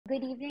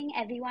Good evening,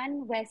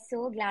 everyone. We're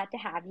so glad to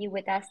have you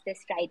with us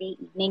this Friday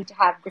evening to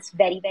have this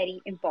very,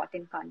 very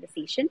important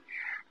conversation.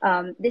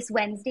 This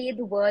Wednesday,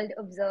 the world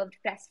observed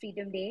Press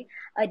Freedom Day,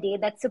 a day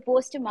that's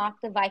supposed to mark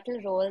the vital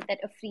role that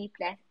a free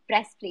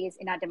press plays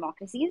in our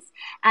democracies.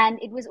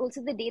 And it was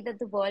also the day that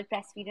the World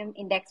Press Freedom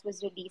Index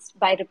was released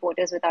by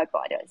Reporters Without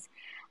Borders.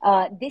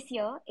 This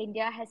year,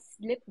 India has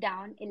slipped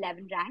down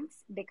 11 ranks,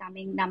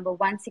 becoming number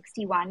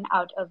 161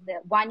 out of the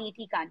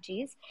 180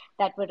 countries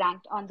that were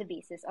ranked on the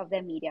basis of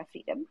their media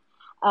freedom.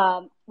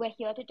 We're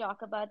here to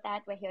talk about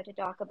that. We're here to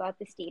talk about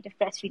the state of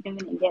press freedom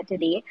in India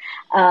today.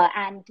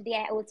 And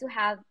today I also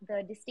have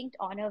the distinct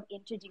honor of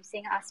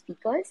introducing our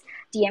speakers,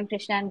 TM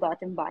Krishna and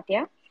Gautam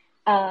Bhatia.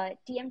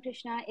 TM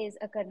Krishna is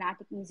a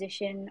Carnatic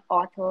musician,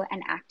 author,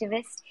 and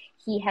activist.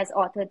 He has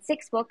authored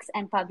 6 books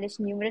and published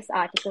numerous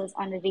articles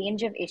on a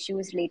range of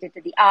issues related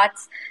to the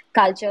arts,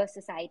 culture,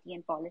 society,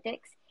 and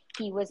politics.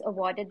 He was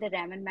awarded the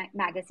Raman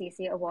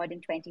Magsaysay Award in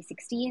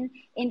 2016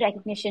 in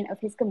recognition of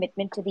his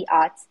commitment to the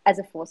arts as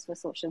a force for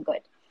social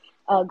good.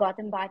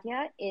 Gautam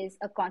Bhatia is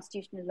a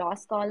constitutional law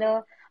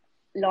scholar,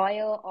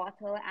 lawyer,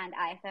 author, and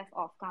IFF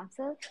Off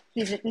Counsel.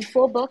 He's written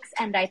 4 books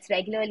and writes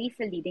regularly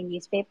for leading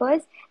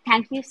newspapers.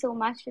 Thank you so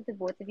much to the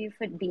both of you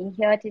for being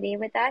here today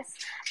with us.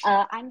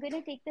 I'm going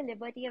to take the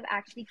liberty of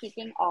actually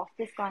kicking off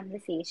this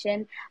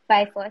conversation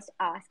by first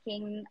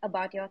asking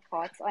about your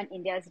thoughts on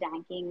India's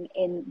ranking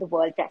in the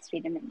World Press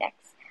Freedom Index.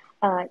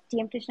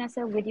 TM Krishna,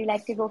 sir, would you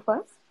like to go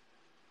first?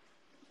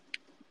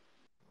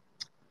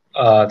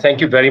 Thank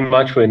you very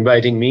much for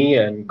inviting me.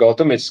 And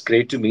Gautam, it's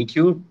great to meet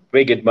you.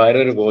 Big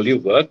admirer of all your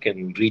work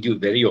and read you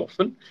very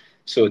often.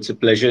 So it's a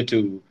pleasure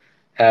to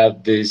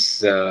have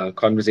this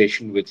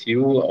conversation with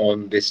you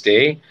on this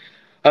day.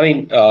 I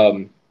mean,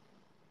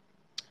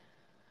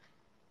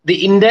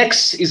 the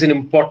index is an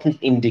important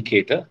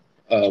indicator,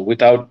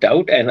 without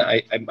doubt. And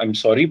I'm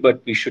sorry,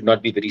 but we should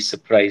not be very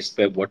surprised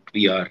by what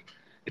we are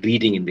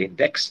reading in the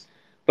index.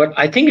 But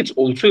I think it's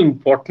also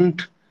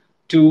important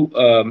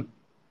to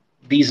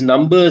these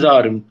numbers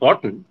are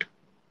important,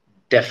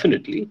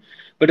 definitely,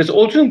 but it's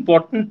also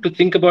important to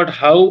think about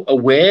how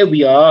aware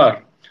we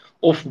are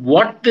of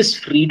what this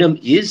freedom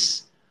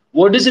is.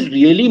 What does it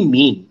really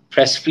mean?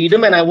 Press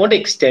freedom, and I want to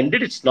extend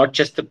it. It's not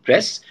just the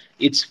press,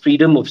 it's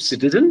freedom of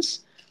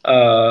citizens,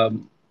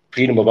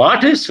 freedom of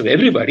artists, of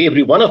everybody,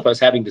 every one of us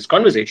having this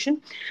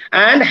conversation.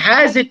 And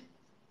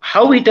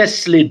how it has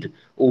slid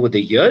over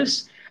the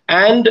years.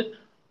 And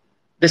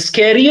the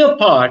scarier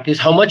part is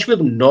how much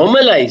we've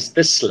normalized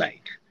the slide.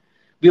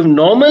 We've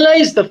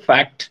normalized the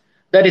fact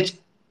that it's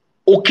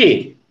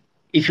okay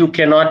if you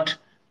cannot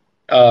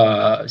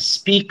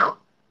speak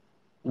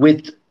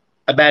with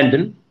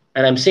abandon,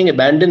 and I'm saying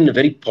abandon in a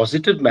very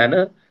positive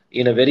manner,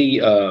 in a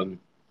very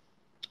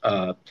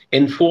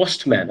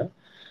enforced manner,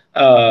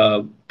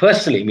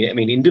 personally, I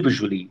mean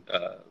individually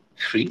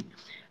free,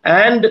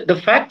 and the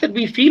fact that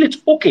we feel it's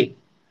okay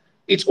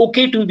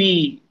to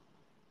be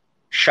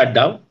shut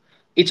down,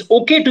 it's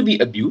okay to be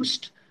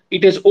abused,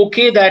 it is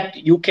okay that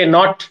you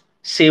cannot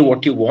say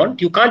what you want.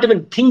 You can't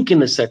even think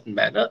in a certain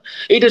manner.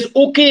 It is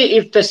okay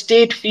if the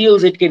state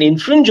feels it can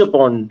infringe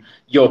upon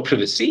your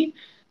privacy.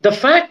 The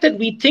fact that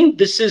we think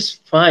this is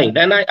fine,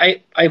 and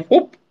I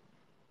hope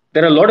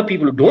there are a lot of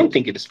people who don't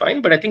think it is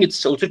fine, but I think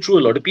it's also true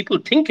a lot of people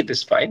think it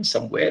is fine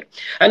somewhere.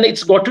 And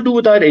it's got to do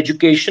with our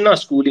education, our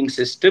schooling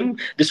system,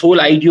 this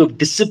whole idea of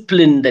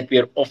discipline that we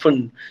are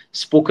often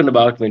spoken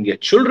about when we are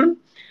children.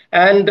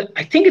 And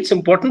I think it's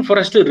important for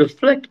us to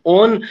reflect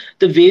on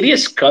the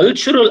various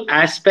cultural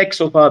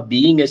aspects of our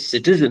being as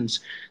citizens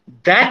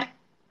that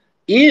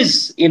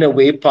is, in a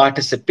way,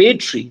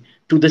 participatory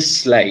to the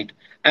slide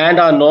and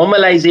our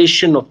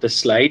normalization of the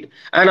slide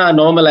and our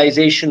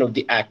normalization of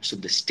the acts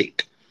of the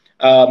state.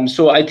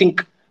 So I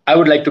think I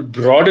would like to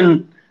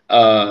broaden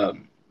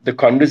the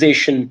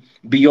conversation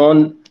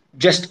beyond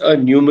just a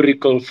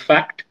numerical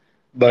fact,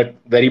 but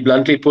very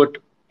bluntly put,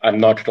 I'm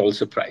not at all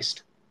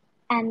surprised.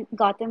 And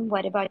Gautam,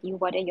 what about you?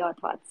 What are your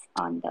thoughts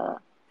on the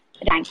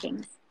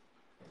rankings?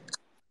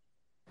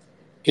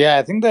 Yeah,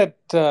 I think that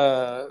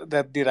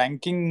that the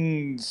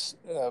rankings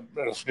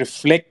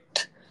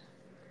reflect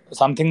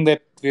something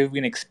that we've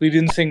been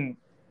experiencing,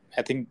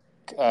 I think,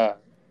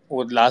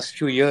 over the last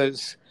few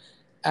years.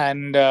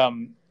 And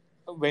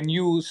when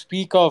you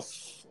speak of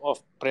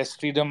press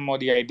freedom or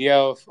the idea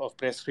of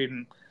press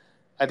freedom,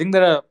 I think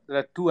there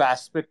are 2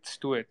 aspects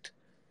to it.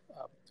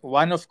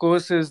 One, of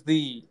course, is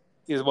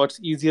what's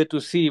easier to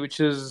see, which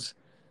is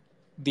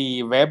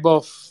the web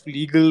of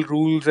legal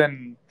rules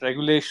and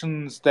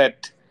regulations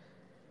that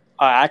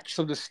are acts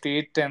of the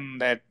state and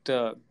that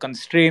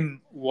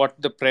constrain what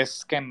the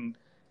press can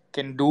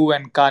do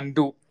and can't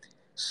do.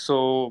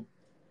 So,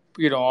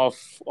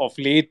 of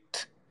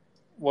late,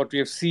 what we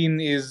have seen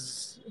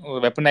is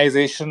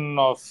weaponization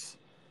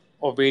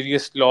of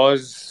various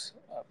laws.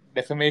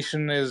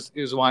 Defamation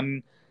is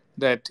one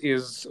that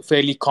is a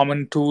fairly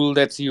common tool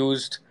that's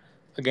used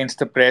against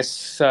the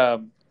press.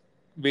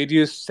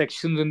 Various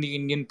sections in the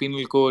Indian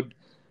Penal Code,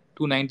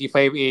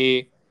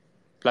 295A,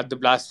 plus the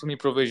blasphemy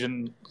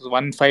provision,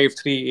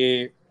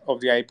 153A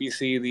of the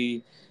IPC,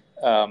 the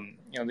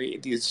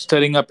the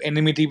stirring up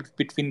enmity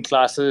between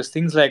classes,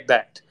 things like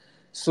that.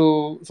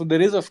 So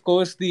there is, of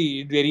course,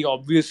 the very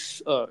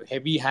obvious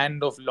heavy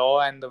hand of law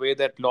and the way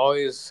that law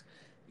is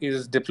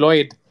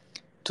deployed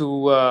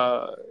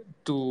to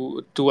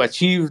to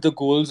achieve the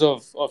goals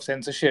of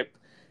censorship,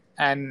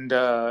 and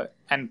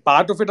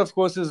part of it, of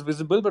course, is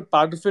visible, but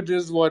part of it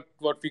is what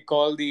we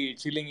call the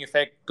chilling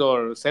effect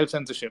or self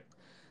censorship.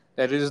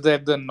 That is,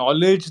 that the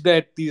knowledge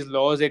that these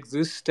laws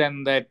exist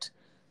and that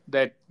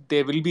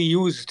they will be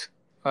used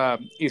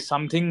is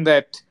something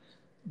that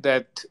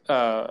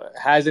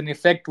has an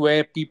effect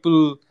where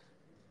people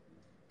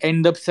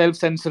end up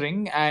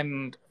self-censoring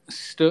and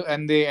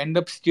they end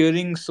up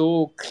steering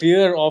so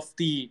clear of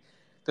the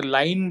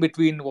line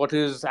between what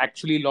is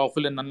actually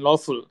lawful and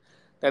unlawful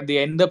that they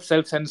end up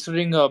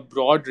self-censoring a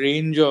broad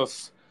range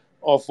of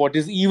what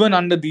is even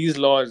under these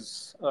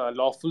laws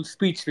lawful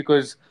speech,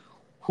 because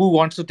who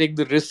wants to take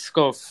the risk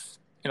of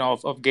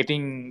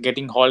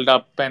getting hauled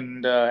up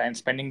and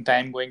spending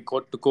time going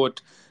court to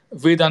court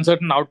with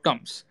uncertain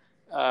outcomes.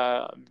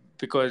 Uh,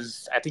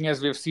 because I think,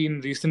 as we've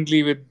seen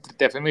recently with the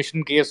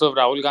defamation case of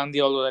Rahul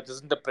Gandhi, although that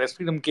isn't a press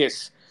freedom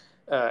case,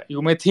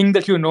 you may think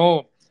that you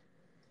know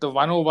the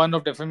 101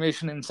 of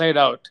defamation inside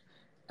out,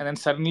 and then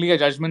suddenly a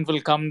judgment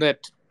will come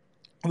that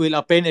will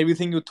append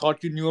everything you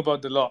thought you knew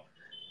about the law.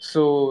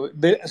 So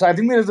I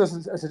think there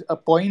is a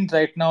point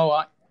right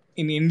now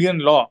in Indian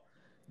law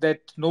that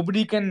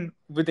nobody can,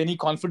 with any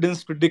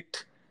confidence,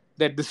 predict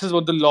that this is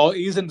what the law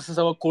is and this is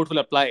how a court will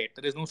apply it.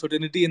 There is no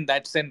certainty in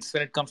that sense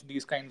when it comes to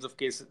these kinds of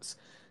cases,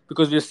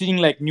 because we're seeing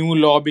like new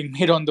law being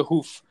made on the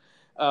hoof.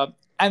 Uh,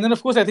 and then,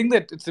 of course, I think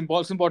that it's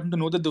also important to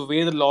know that the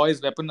way the law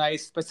is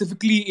weaponized,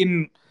 specifically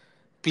in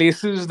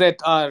places that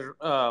are,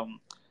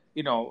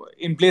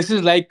 in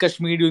places like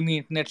Kashmir during the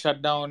internet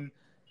shutdown,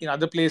 in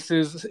other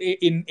places,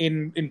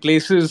 in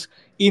places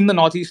in the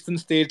northeastern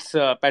states,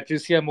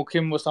 Patricia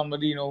Mukhim was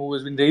somebody who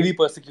has been really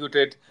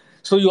persecuted.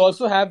 So you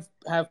also have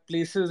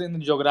places in the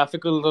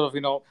geographical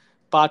sort of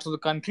parts of the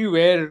country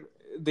where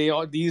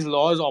these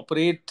laws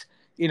operate,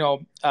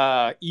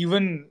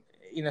 even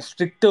in a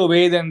stricter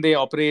way than they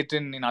operate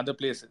in other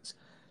places.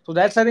 So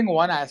that's, I think,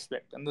 one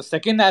aspect. And the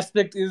second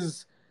aspect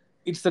is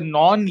it's the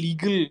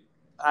non-legal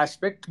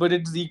aspect, but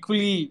it's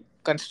equally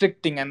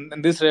constricting, and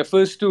this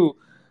refers to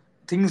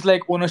things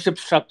like ownership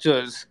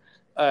structures.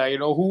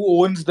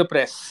 Who owns the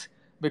press?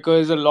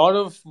 Because a lot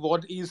of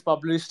what is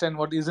published and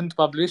what isn't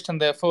published,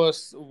 and therefore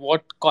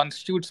what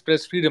constitutes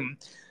press freedom,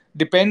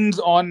 depends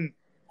on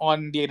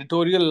the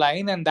editorial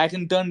line, and that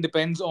in turn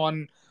depends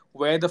on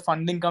where the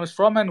funding comes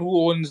from and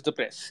who owns the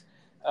press.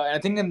 I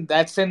think in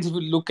that sense, if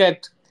you look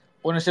at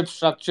ownership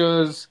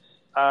structures,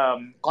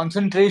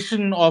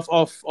 concentration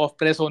of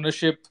press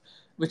ownership,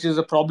 which is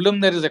a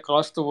problem that is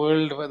across the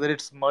world, whether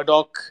it's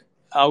Murdoch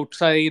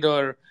outside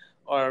or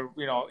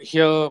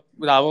here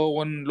with our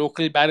own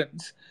local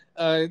barons.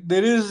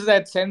 There is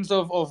that sense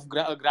of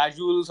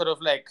gradual sort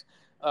of like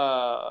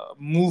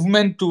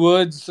movement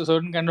towards a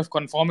certain kind of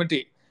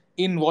conformity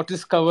in what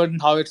is covered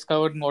and how it's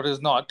covered and what is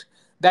not.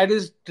 That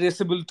is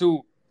traceable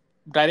to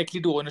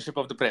directly to ownership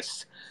of the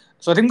press.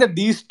 So I think that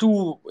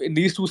in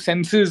these two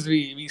senses,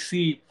 we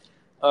see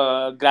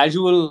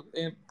gradual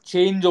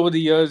change over the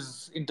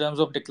years in terms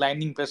of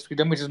declining press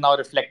freedom, which is now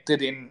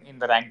reflected in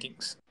the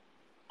rankings.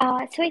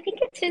 So I think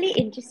it's really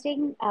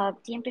interesting,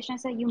 TM Krishna,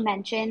 so you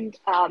mentioned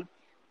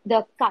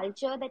the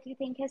culture that you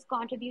think has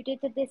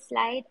contributed to this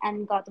slide,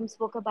 and Gautam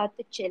spoke about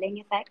the chilling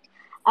effect.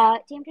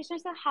 TM Krishna,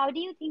 so do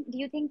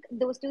you think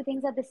those two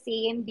things are the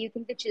same? Do you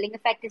think the chilling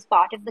effect is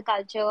part of the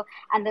culture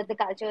and that the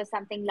culture is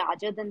something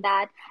larger than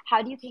that?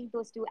 How do you think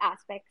those two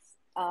aspects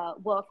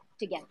work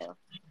together?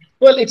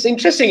 Well, it's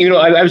interesting.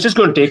 I was just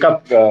going to take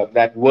up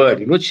that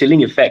word,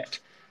 chilling effect.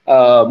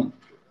 Um,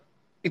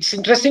 it's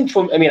interesting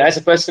for, I mean, as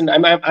a person,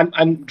 I'm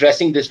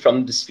addressing this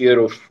from the sphere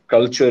of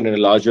culture in a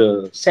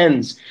larger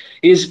sense.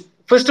 Is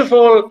first of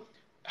all,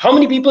 how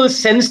many people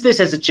sense this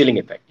as a chilling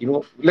effect?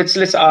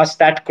 Let's ask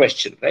that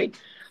question, right?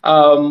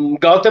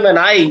 Gautam and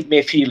I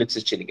may feel it's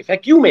a chilling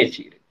effect. You may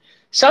feel it.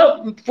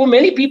 So for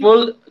many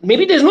people,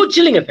 maybe there's no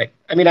chilling effect.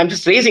 I mean, I'm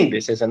just raising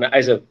this as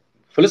a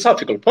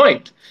philosophical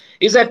point.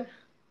 Is that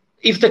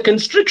if the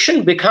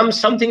constriction becomes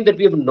something that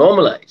we have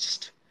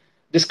normalized,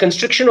 this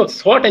constriction of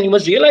thought, and you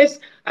must realize,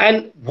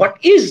 and what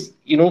is,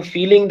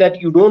 feeling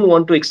that you don't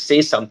want to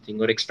say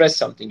something or express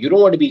something, you don't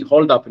want to be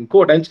hauled up in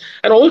court. And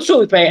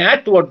also, if I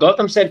add to what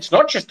Gautam said, it's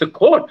not just the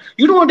court,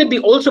 you don't want to be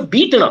also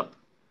beaten up.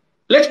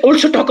 Let's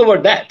also talk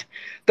about that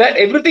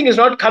everything is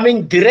not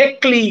coming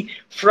directly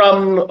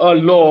from a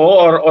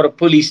law or a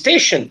police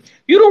station.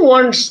 You don't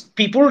want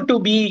people to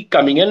be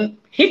coming and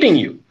hitting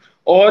you,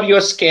 or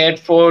you're scared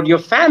for your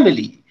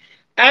family.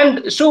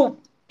 And so,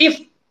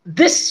 if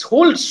this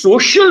whole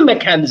social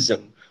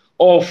mechanism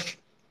of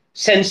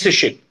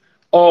censorship,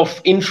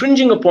 of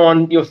infringing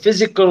upon your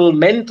physical,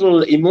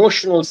 mental,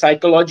 emotional,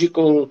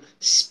 psychological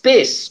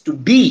space to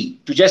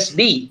just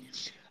be,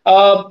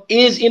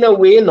 is in a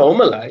way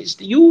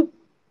normalized, you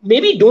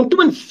maybe don't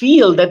even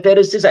feel that there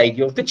is this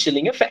idea of the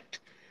chilling effect.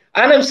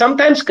 And I'm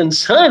sometimes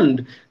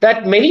concerned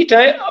that many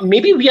times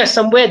maybe we are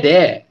somewhere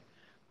there,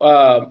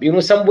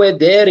 somewhere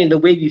there in the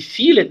way we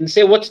feel it, and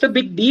say, what's the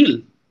big deal?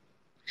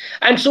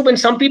 And so when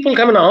some people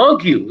come and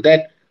argue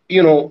that,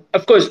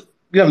 of course,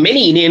 we have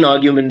many inane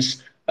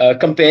arguments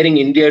comparing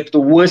India to the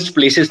worst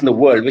places in the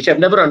world, which I've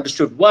never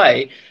understood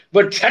why.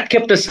 But that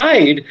kept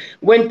aside,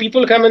 when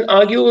people come and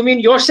argue, I mean,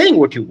 you're saying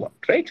what you want,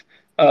 right?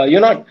 You're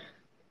not.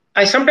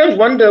 I sometimes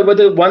wonder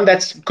whether one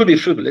that could be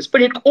frivolous,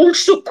 but it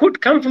also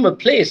could come from a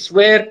place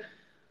where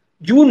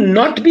you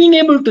not being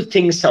able to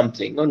think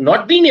something or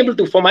not being able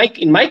to,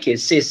 in my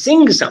case, say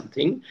sing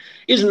something,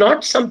 is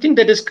not something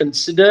that is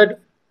considered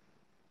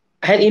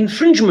an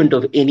infringement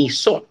of any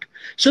sort.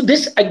 So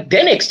this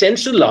then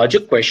extends to the larger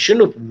question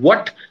of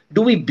what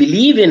do we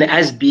believe in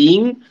as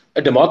being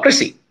a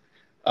democracy.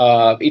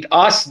 It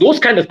asks those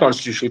kind of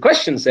constitutional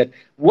questions, that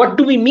what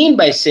do we mean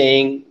by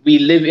saying we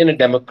live in a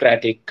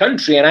democratic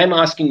country? And I'm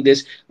asking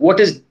this, what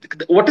is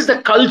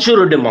the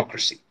culture of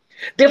democracy?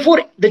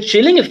 Therefore, the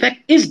chilling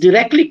effect is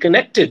directly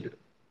connected,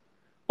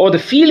 or the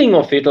feeling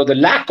of it, or the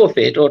lack of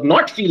it, or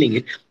not feeling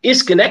it,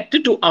 is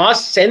connected to our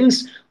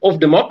sense of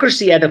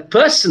democracy at a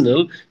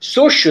personal,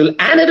 social,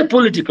 and at a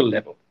political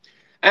level.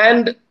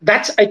 And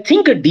that's, I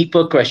think, a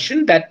deeper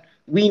question that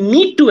we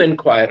need to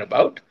inquire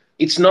about.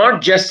 It's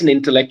not just an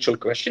intellectual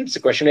question, it's a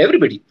question of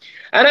everybody.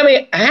 And I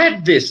may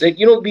add this,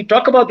 we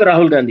talk about the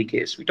Rahul Gandhi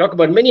case, we talk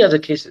about many other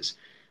cases,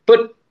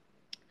 but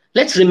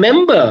let's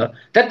remember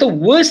that the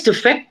worst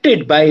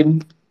affected by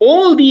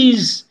all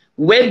these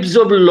webs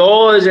of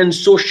laws and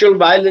social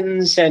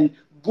violence and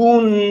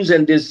goons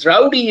and this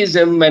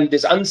rowdyism and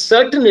this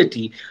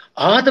uncertainty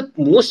are the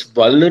most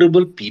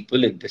vulnerable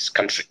people in this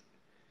country.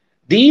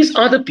 These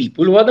are the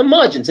people who are the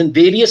margins, and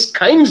various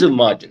kinds of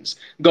margins.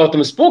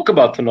 Gautam spoke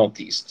about the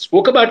Northeast,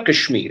 spoke about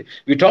Kashmir.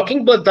 We're talking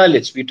about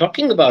Dalits. We're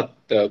talking about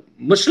the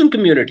Muslim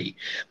community.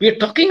 We're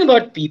talking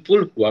about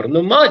people who are on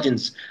the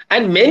margins.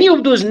 And many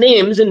of those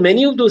names and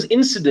many of those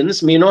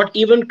incidents may not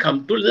even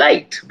come to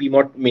light.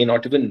 May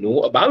not even know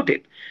about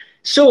it.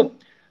 So,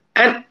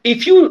 and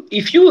if you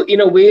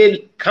in a way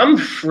come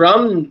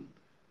from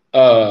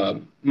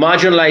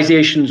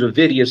marginalizations of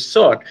various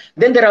sort,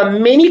 then there are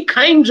many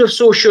kinds of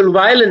social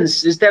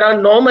violences that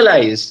are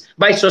normalized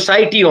by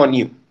society on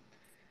you.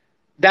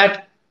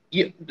 The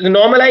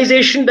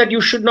normalization that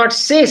you should not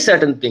say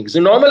certain things,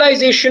 the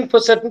normalization for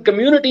certain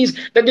communities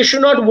that they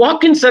should not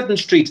walk in certain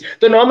streets,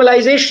 the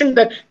normalization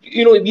that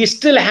we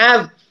still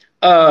have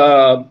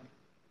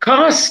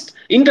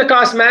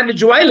intercaste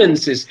marriage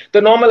violences, the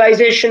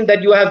normalization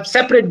that you have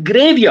separate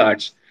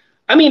graveyards.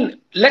 I mean,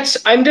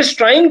 I'm just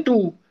trying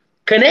to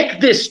connect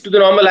this to the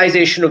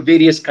normalization of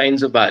various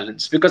kinds of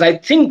violence, because I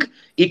think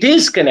it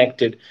is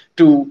connected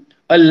to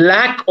a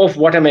lack of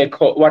what I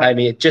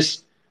may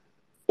just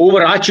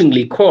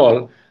overarchingly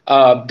call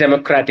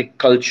democratic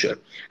culture.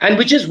 And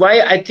which is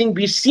why I think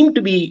we seem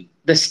to be,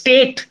 the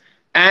state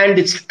and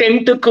its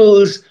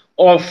tentacles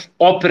of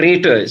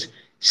operators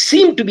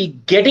seem to be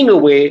getting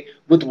away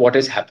with what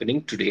is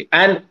happening today.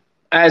 And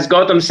as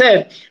Gautam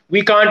said,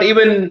 we can't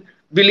even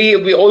believe,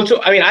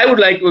 I would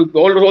like,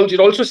 it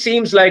also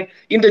seems like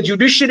in the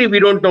judiciary, we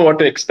don't know what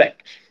to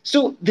expect.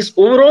 So this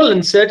overall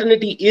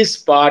uncertainty is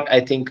part, I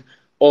think,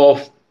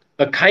 of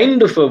a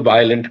kind of a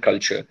violent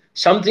culture,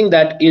 something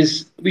that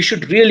we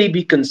should really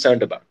be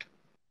concerned about.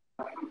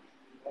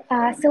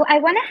 So I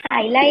want to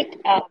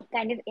highlight,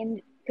 kind of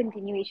in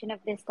continuation of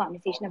this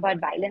conversation about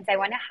violence, I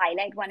want to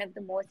highlight one of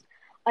the most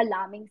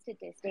alarming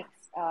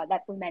statistics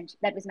that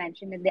was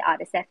mentioned in the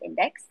RSF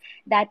index,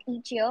 that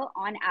each year,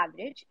 on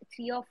average,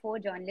 3 or 4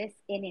 journalists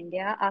in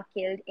India are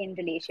killed in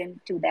relation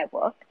to their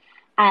work.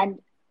 And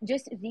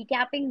just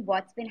recapping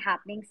what's been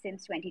happening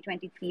since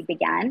 2023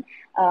 began,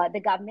 the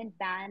government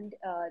banned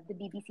the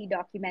BBC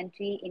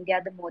documentary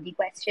India, the Modi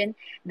Question.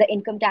 The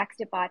Income Tax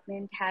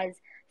Department has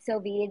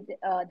surveyed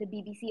the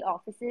BBC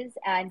offices,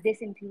 and this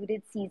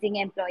included seizing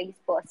employees'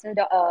 personal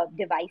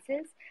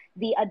devices.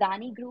 The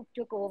Adani Group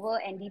took over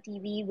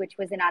NDTV, which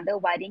was another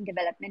worrying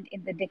development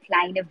in the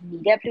decline of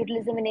media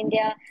pluralism in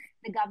India.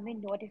 The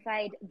government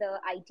notified the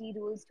IT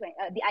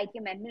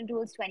Amendment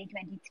Rules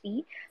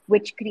 2023,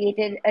 which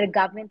created a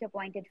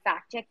government-appointed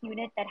fact-check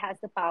unit that has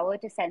the power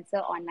to censor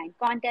online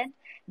content.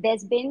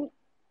 There's been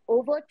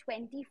over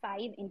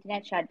 25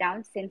 internet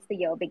shutdowns since the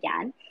year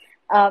began.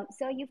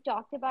 So you've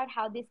talked about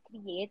how this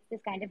creates this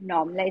kind of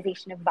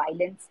normalization of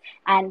violence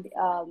and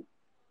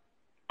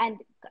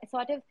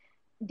sort of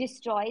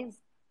destroys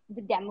the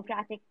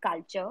democratic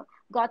culture.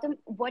 Gautam,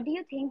 what do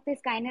you think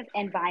this kind of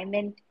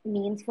environment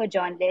means for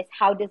journalists?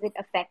 How does it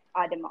affect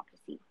our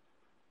democracy?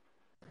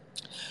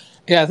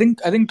 Yeah, I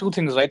think two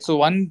things, right? So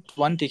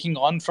one taking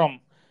on from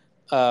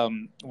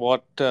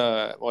what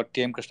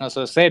TM Krishna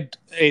sir said,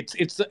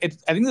 it's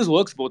I think this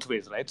works both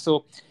ways, right?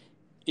 So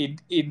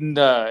it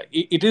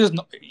is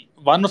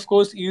one, of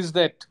course, is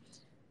that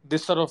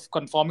this sort of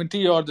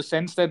conformity, or the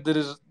sense that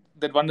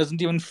that one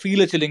doesn't even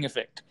feel a chilling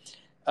effect,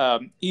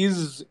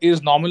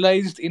 is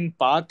normalized in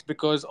part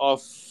because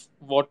of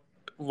what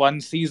one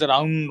sees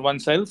around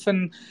oneself.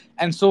 And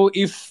so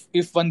if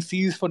one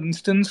sees, for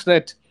instance,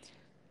 that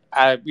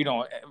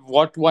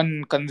what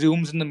one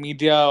consumes in the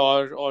media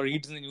or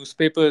reads in the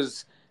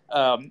newspapers,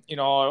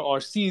 or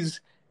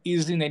sees,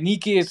 is in any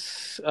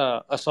case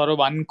a sort of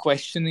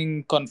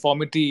unquestioning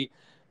conformity,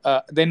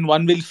 then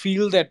one will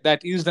feel that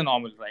that is the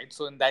normal, right?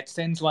 So in that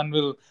sense, one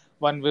will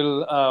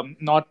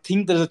not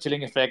think there is a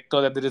chilling effect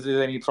or that there is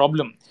any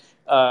problem.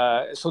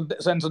 And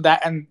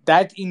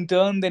that in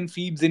turn then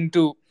feeds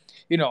into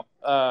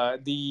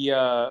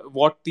the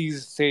what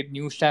these, say,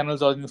 news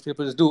channels or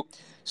newspapers do.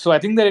 So I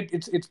think that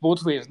it's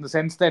both ways, in the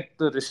sense that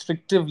the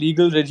restrictive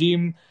legal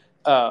regime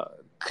uh,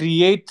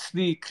 creates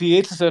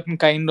a certain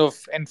kind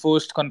of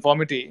enforced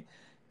conformity,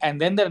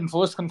 and then that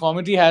enforced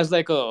conformity has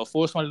like a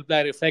force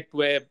multiplier effect,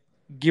 where,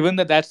 given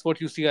that that's what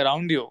you see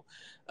around you,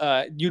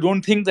 you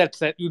don't think that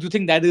you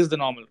think that is the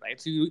normal,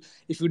 right?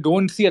 If you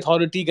don't see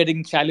authority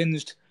getting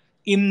challenged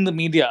in the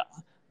media,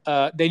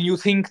 then you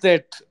think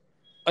that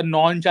a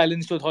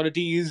non-challenged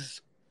authority is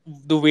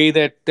the way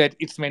that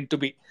it's meant to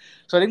be.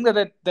 So I think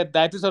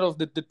that is sort of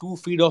the two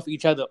feed off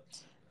each other.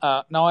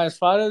 Now, as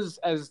far as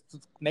the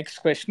next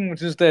question,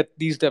 which is that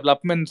these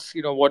developments,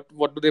 what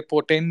do they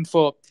portend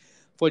for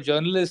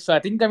journalists? So I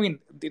think, I mean,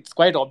 it's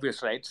quite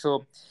obvious, right?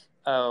 So,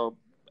 uh,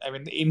 I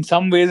mean, in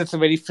some ways, it's a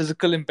very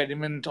physical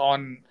impediment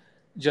on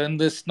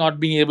journalists not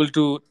being able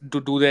to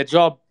do their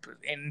job.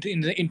 In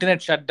the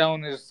internet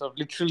shutdown is sort of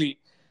literally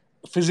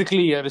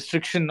physically a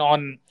restriction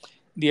on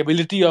the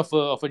ability of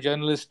a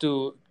journalist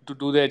to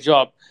do their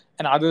job,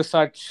 and other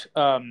such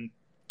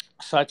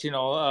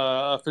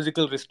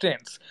physical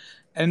restraints.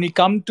 And we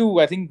come to,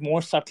 I think,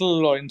 more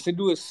subtle or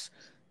insidious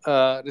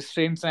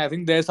restraints, and I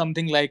think there's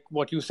something like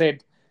what you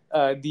said.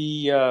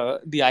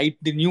 The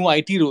new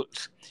IT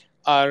rules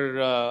are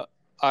uh,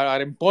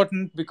 are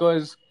important,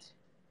 because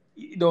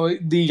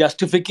the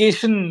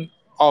justification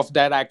of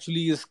that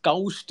actually is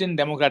couched in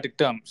democratic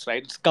terms,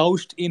 right? It's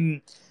couched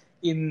in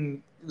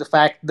the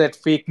fact that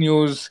fake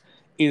news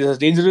is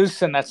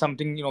dangerous, and that's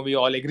something we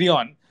all agree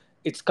on.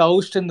 It's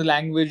couched in the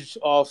language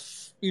of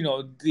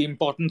the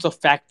importance of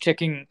fact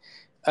checking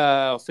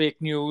fake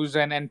news,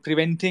 and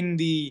preventing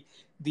the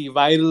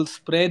viral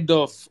spread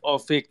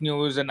of fake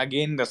news. And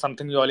again, that's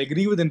something we all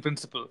agree with in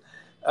principle.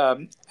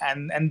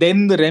 And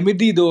then the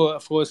remedy, though,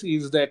 of course,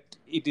 is that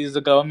it is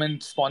the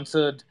government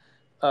sponsored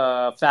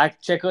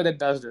fact checker that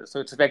does this. So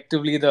it's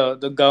effectively the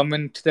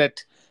government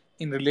that,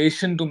 in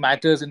relation to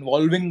matters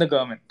involving the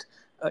government,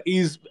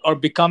 is or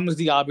becomes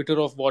the arbiter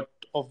of what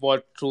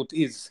truth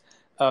is.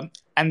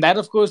 And that,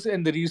 of course,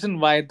 and the reason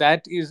why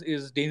that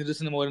is dangerous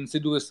in a more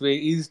insidious way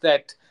is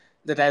that,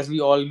 as we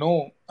all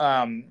know,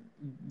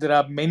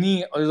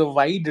 there's a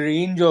wide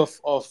range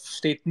of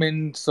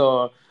statements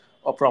or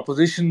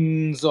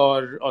propositions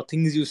or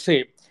things you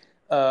say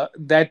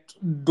that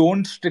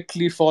don't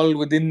strictly fall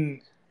within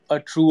a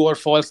true or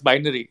false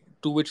binary,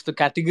 to which the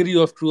category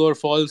of true or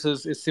false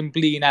is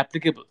simply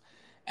inapplicable.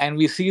 And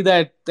we see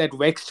that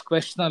vexed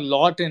question a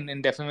lot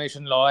in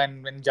defamation law,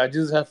 and when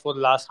judges have for the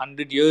last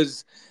 100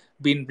 years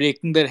been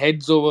breaking their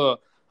heads over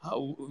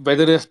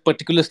whether a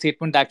particular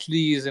statement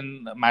actually is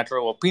in a matter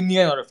of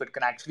opinion, or if it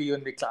can actually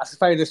even be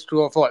classified as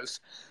true or false.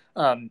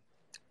 Um,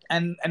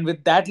 and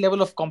with that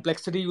level of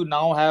complexity, you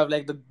now have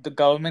like the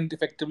government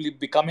effectively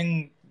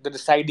becoming the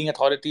deciding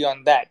authority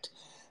on that.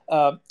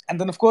 And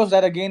then, of course,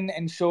 that again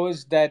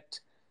ensures that,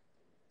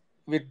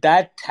 with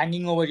that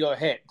hanging over your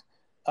head,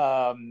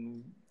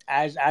 um,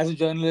 as a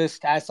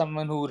journalist, as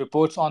someone who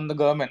reports on the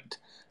government,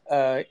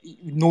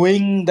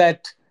 knowing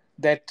that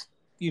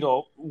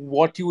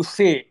what you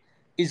say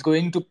is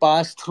going to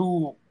pass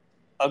through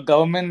a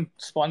government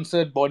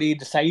sponsored body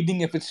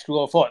deciding if it's true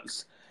or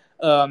false,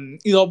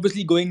 is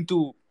obviously going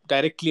to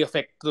directly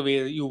affect the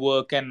way you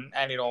work, and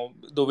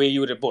the way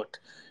you report.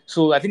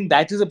 So I think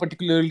that is a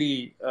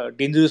particularly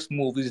dangerous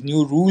move. These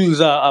new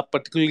rules are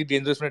particularly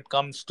dangerous when it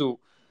comes to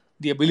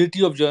the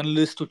ability of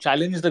journalists to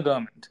challenge the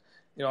government,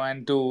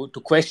 and to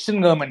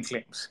question government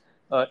claims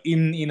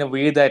in a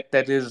way that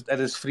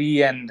is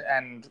free and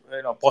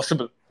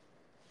possible.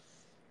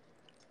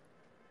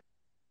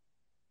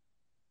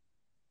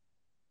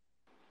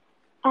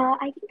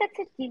 I think that's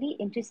a really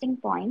interesting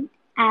point.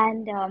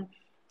 And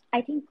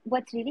I think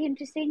what's really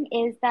interesting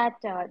is that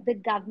the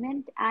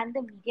government and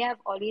the media have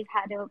always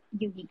had a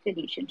unique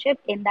relationship,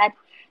 in that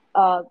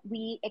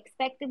we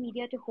expect the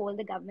media to hold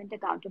the government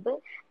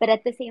accountable, but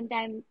at the same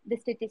time, the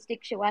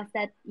statistics show us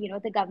that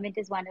the government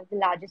is one of the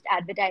largest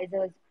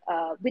advertisers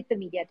with the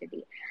media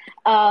today.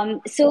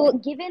 So,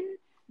 given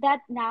that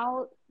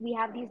now we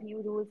have these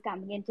new rules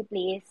coming into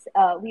place,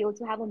 we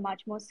also have a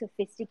much more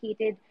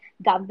sophisticated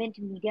government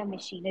media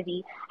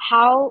machinery.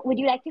 How would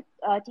you like to,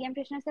 TM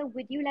Krishna sir,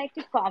 would you like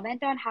to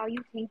comment on how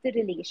you think the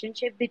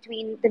relationship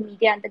between the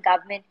media and the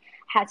government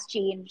has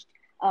changed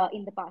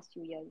in the past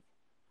few years?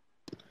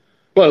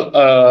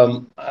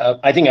 Well,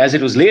 I think as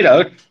it was laid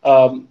out,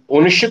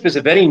 ownership is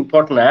a very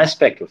important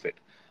aspect of it.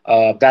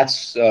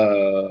 That's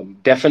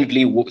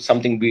definitely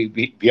something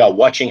we are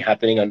watching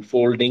happening,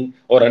 unfolding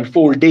or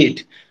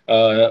unfolded.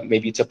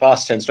 Maybe it's a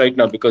past tense right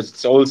now, because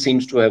it all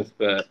seems to have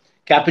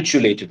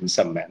capitulated in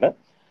some manner.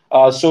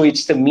 So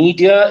it's the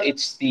media,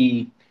 it's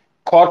the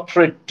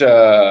corporate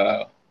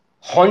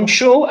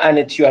honcho, and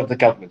it's you have the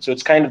government. So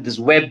it's kind of this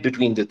web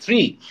between the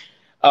three.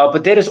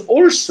 But there is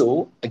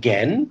also,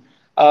 again,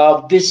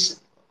 this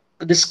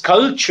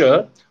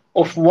culture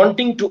of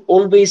wanting to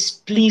always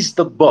please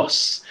the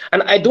boss.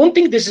 And I don't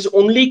think this is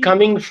only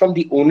coming from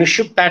the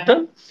ownership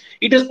pattern.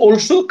 It is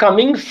also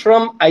coming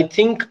from, I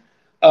think,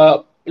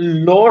 a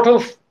lot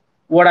of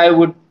what I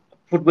would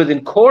put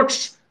within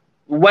quotes,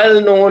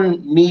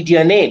 well-known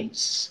media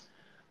names.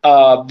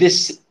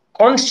 This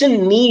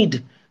constant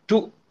need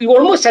to, you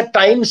almost at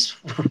times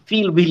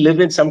feel we live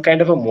in some kind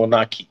of a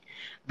monarchy,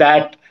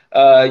 that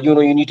you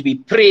need to be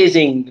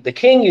praising the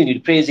king, you need to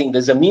be praising the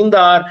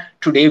zamindar.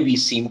 Today we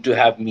seem to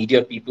have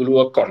media people who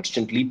are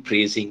constantly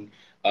praising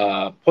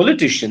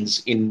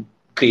politicians in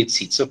great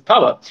seats of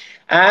power.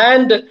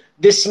 And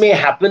this may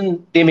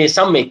happen,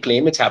 some may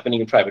claim it's happening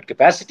in private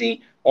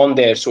capacity on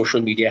their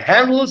social media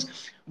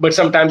handles, but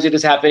sometimes it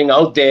is happening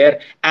out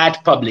there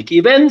at public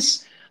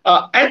events.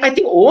 And I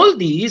think all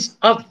these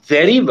are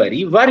very,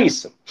 very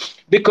worrisome,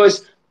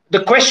 because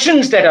the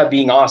questions that are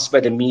being asked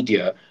by the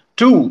media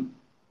to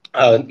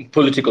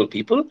political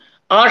people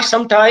are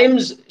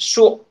sometimes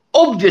so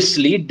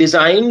obviously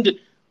designed,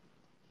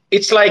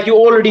 it's like you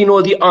already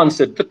know the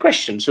answer to the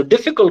question. So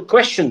difficult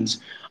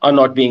questions are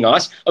not being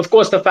asked. Of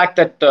course, the fact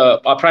that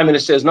our prime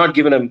minister has not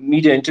given a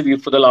media interview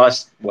for the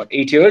last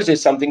 8 years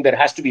is something that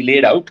has to be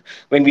laid out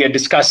when we are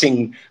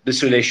discussing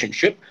this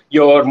relationship.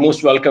 You're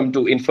most welcome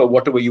to infer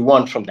whatever you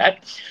want from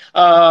that.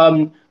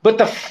 But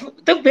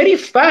the very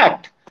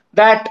fact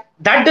that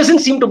that doesn't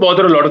seem to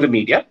bother a lot of the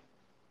media,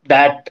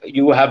 that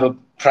you have a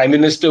prime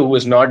minister who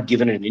has not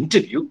given an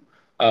interview,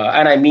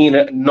 and I mean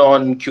a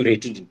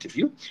non-curated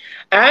interview.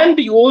 And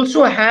you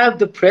also have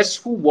the press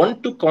who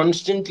want to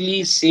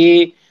constantly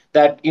say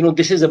that,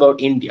 this is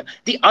about India.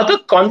 The other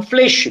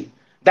conflation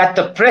that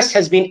the press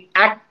has been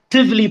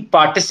actively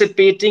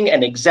participating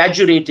and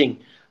exaggerating,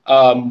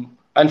 and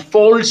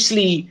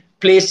falsely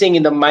placing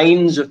in the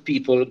minds of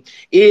people,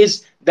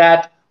 is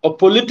that a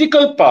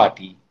political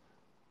party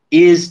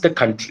is the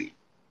country.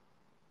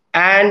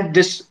 And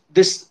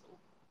this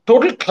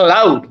total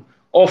cloud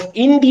of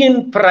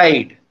Indian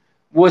pride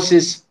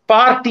versus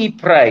party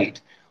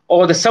pride,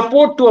 or the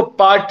support to a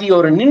party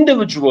or an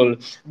individual,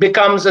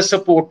 becomes a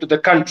support to the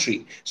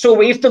country.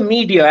 So if the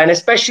media, and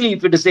especially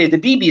if it is, say, the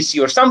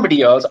BBC or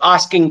somebody else,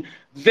 asking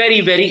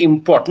very, very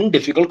important,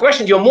 difficult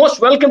questions, you're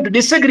most welcome to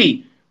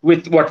disagree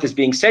with what is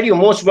being said. You're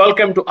most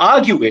welcome to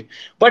argue it.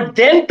 But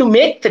then to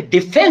make the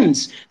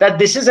defense that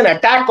this is an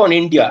attack on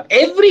India,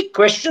 every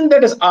question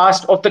that is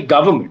asked of the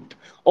government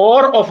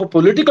or of a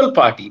political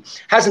party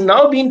has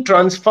now been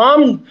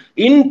transformed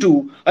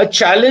into a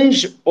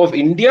challenge of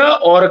India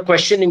or a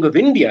questioning of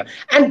India.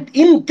 And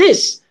in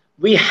this,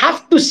 we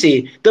have to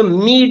say the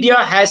media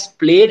has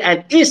played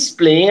and is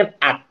playing an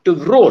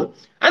active role.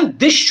 And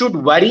this should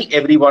worry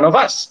every one of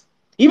us.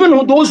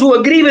 Even those who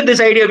agree with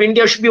this idea of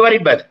India should be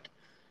worried by that.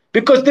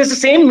 Because there's the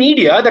same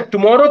media that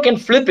tomorrow can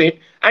flip it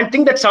and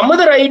think that some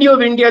other idea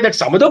of India that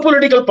some other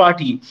political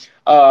party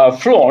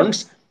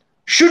flaunts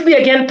should be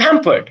again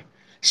pampered.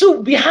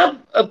 So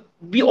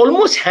we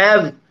almost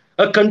have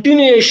a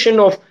continuation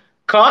of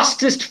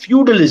casteist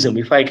feudalism,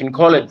 if I can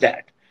call it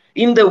that,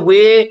 in the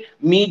way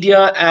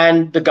media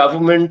and the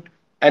government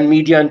and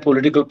media and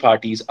political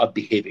parties are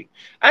behaving.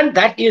 And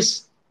that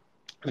is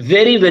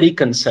very, very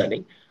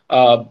concerning,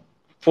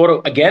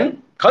 for,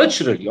 again,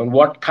 culturally, on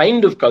what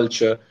kind of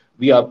culture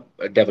we are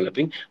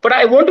developing. But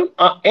I want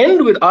to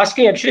end with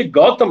asking actually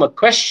Gautam a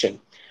question.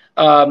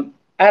 And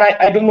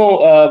I don't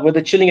know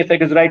whether chilling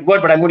effect is the right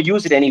word, but I'm going to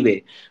use it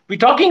anyway. We're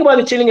talking about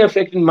the chilling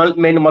effect in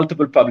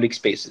multiple public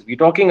spaces. We're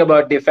talking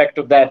about the effect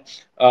of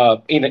that.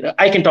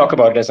 I can talk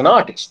about it as an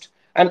artist.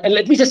 And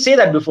let me just say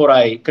that before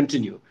I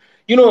continue.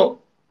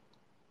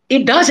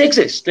 It does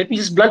exist. Let me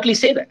just bluntly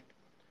say that.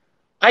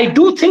 I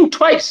do think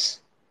twice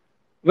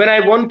when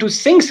I want to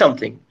sing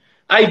something.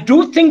 I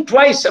do think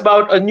twice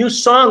about a new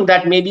song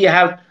that maybe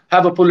have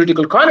a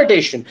political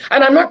connotation.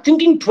 And I'm not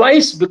thinking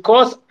twice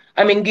because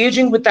I'm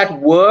engaging with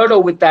that word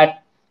or with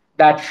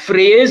that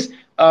phrase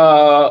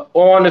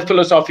on a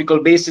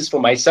philosophical basis for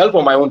myself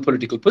or my own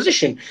political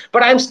position.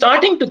 But I'm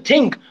starting to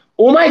think,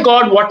 oh my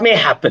God, what may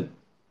happen?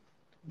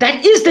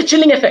 That is the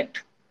chilling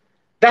effect.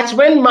 That's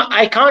when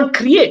I can't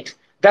create.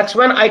 That's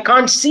when I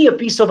can't see a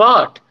piece of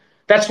art.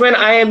 That's when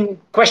I am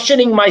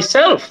questioning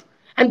myself.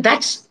 And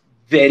that's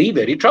very,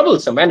 very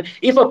troublesome. And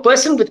if a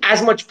person with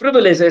as much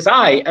privilege as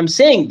I am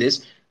saying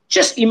this,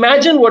 just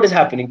imagine what is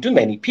happening to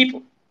many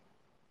people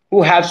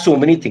who have so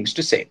many things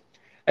to say.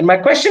 And my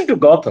question to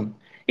Gautam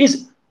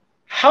is,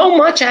 how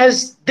much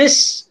has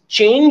this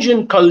change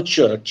in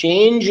culture,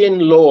 change in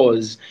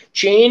laws,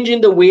 change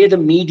in the way the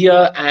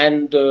media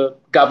and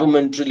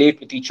government relate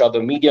with each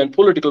other, media and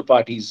political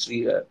parties,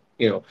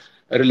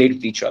 relate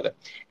with each other,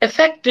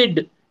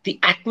 affected the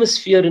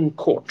atmosphere in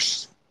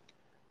courts?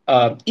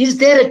 Is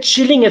there a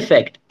chilling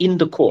effect in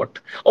the court,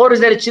 or is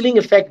there a chilling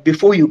effect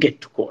before you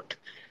get to court?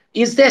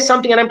 Is there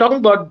something, and I'm talking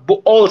about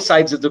all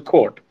sides of the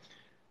court,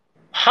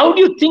 how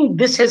do you think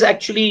this has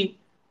actually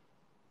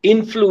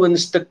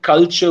influenced the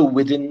culture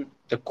within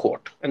the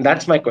court? And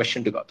that's my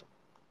question to Gautam.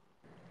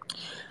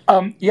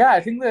 Yeah,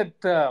 I think that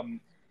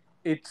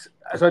it's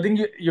so. I think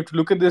you have to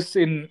look at this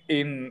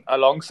in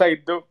alongside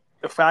the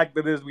fact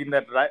that there's been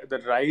that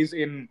rise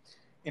in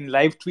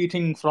live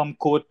tweeting from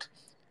court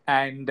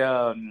and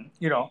and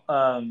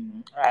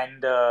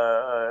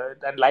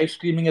live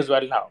streaming as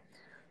well now.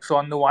 So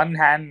on the one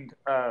hand,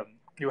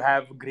 you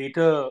have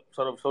greater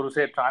sort of so to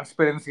say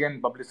transparency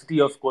and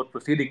publicity of court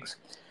proceedings,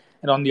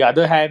 and on the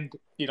other hand,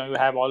 you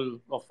have all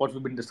of what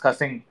we've been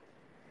discussing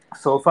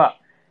so far,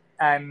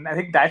 and I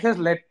think that has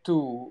led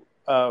to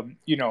a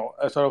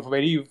sort of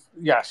very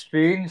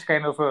strange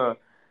kind of a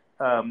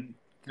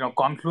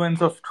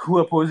confluence of two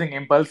opposing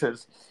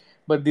impulses.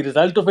 But the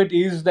result of it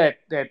is that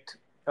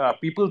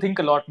people think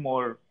a lot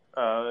more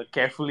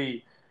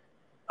carefully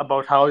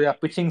about how they are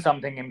pitching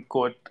something in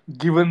court,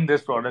 given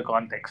this broader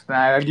context. And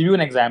I'll give you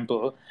an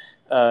example,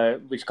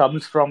 which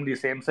comes from the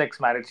same-sex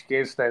marriage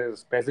case that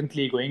is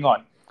presently going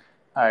on,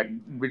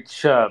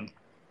 which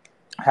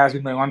has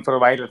been going on for a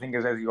while, I think,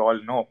 as you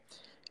all know.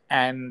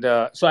 And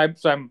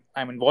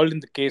I'm involved in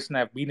the case, and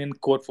I've been in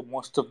court for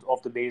most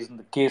of the days in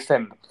the case.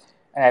 And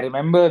I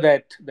remember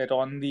that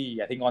on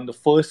the I think on the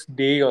first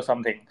day or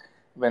something,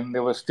 when they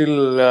were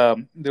still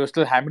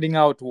hammering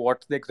out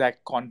what the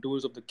exact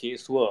contours of the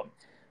case were,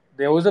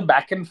 there was a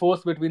back and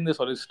forth between the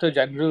Solicitor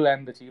General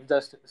and the Chief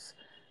Justice,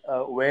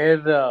 where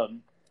the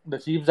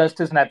Chief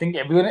Justice, and I think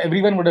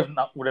everyone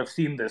would have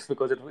seen this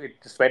because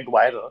it just went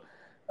viral,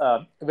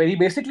 where he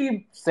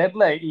basically said,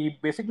 like, he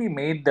basically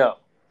made the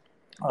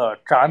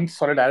trans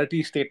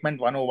solidarity statement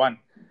 101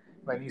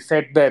 when he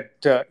said that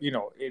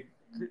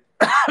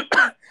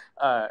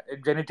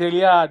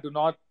genitalia do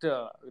not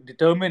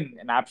determine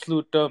in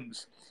absolute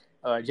terms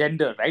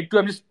gender, right?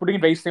 I'm just putting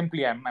it very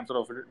simply. I'm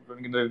sort of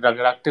doing it in a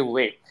reductive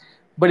way,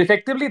 but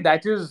effectively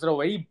that is a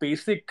very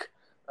basic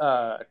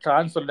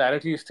trans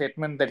solidarity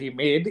statement that he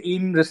made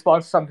in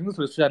response to something the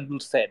Solicitor General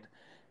said,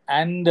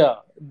 and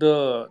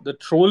the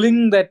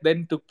trolling that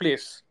then took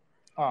place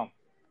uh,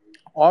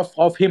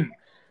 of him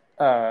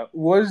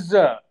was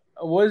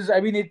I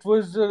mean, it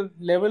was a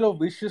level of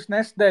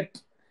viciousness that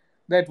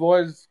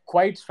was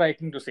quite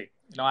striking to see.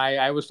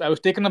 I was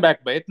taken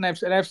aback by it, and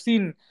I've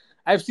seen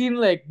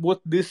like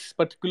both this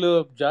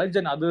particular judge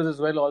and others as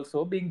well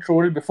also being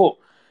trolled before.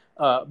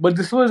 But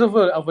this was of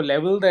a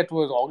level that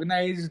was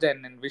organized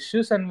and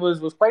vicious and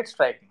was quite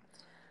striking.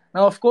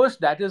 Now, of course,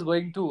 that is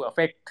going to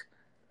affect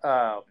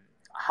uh,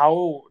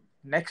 how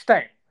next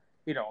time,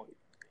 you know,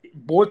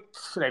 both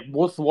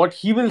what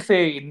he will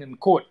say in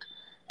court,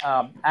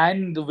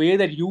 and the way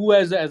that you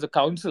as a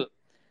counsel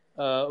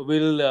uh,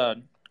 will uh,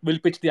 will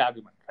pitch the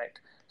argument, right?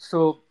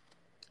 So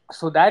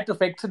that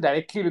affects it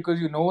directly because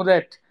you know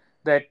that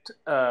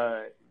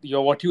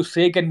your what you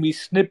say can be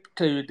snipped.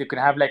 You can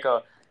have like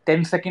a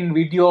 10-second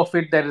video of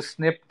it that is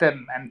snipped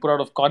and put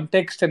out of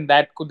context, and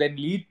that could then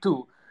lead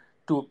to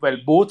well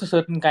both a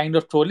certain kind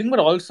of trolling, but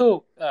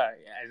also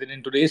as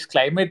in today's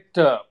climate.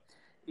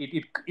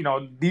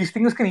 These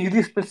things can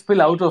easily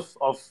spill out of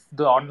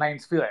the online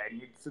sphere,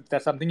 and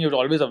that's something you're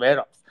always aware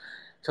of.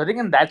 So I think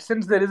in that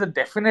sense there is a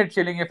definite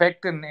chilling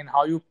effect in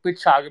how you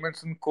pitch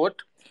arguments in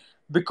court,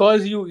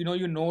 because you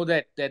know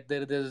that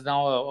there's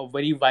now a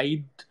very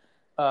wide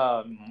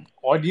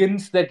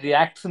audience that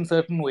reacts in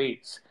certain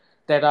ways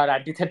that are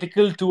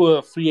antithetical to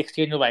a free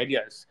exchange of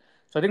ideas.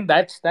 So I think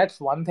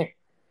that's one thing.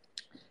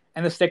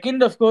 And the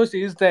second, of course,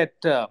 is that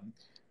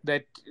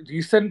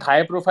recent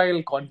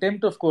high-profile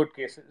contempt of court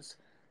cases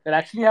that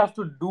actually have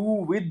to do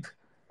with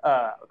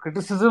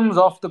criticisms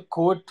of the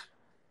court,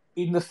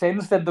 in the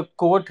sense that the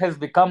court has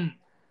become,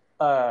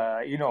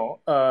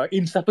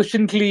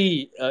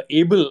 insufficiently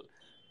able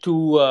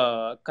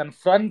to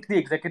confront the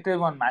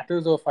executive on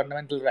matters of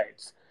fundamental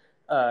rights,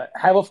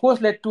 have of course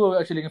led to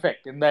a chilling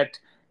effect. In that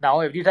now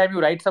every time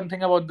you write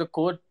something about the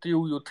court,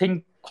 you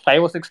think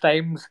 5 or 6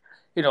 times.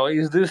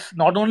 Is this,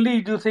 not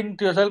only do you think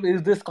to yourself,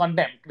 is this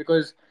contempt?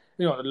 Because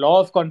the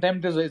law of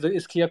contempt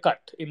is clear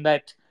cut in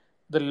that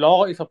the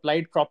law, if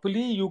applied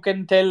properly, you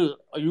can tell,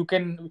 or you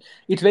can.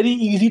 It's very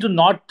easy to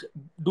not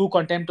do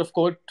contempt of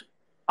court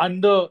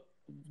under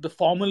the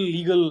formal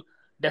legal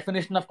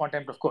definition of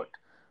contempt of court.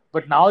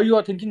 But now you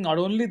are thinking not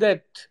only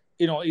that,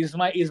 is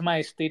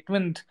my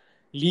statement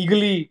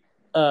legally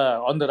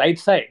on the right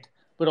side,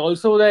 but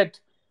also that,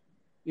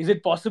 is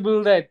it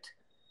possible that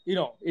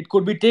it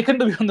could be taken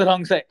to be on the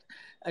wrong side,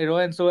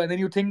 and then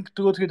you think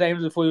 2 or 3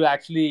 times before you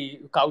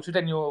actually couch it,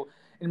 and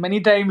many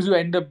times you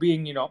end up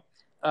being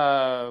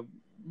uh,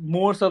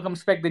 more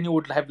circumspect than you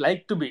would have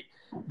liked to be,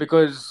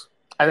 because,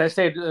 as I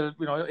said,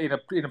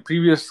 in a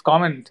previous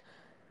comment,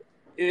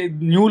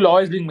 new law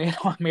is being made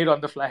made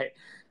on the fly.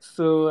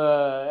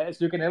 So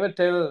you can never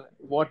tell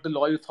what the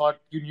law you thought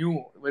you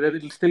knew, whether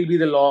it'll still be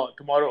the law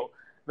tomorrow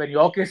when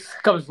your case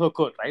comes to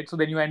court, right? So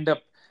then you end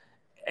up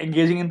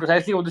engaging in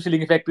precisely what the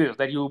chilling effect is,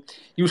 that you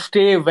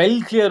stay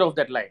well clear of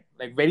that line,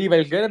 like very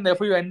well clear, and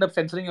therefore you end up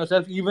censoring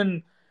yourself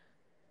even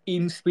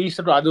in speech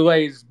that would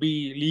otherwise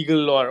be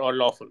legal or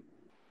lawful.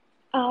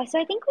 So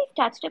I think we've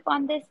touched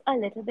upon this a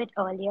little bit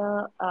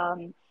earlier,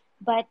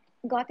 but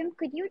Gautam,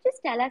 could you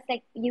just tell us,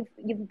 like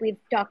we've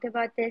talked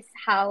about this,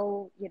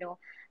 how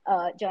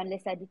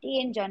journalists are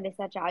detained, journalists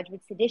are charged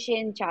with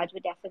sedition, charged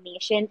with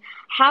defamation.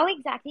 How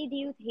exactly do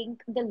you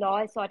think the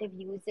law is sort of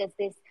used as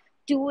this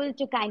tool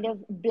to kind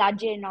of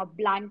bludgeon or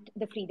blunt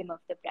the freedom of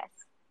the press?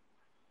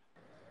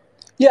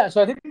 Yeah,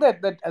 so I think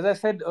that as I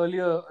said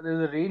earlier,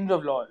 there's a range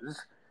of laws,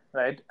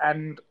 right?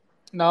 And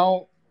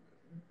now,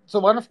 so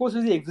one of course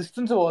is the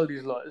existence of all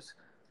these laws.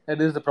 That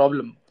is the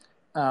problem.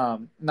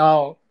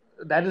 Now,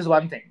 that is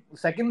one thing. The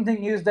second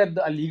thing is that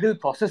the legal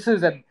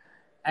processes,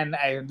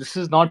 this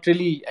is not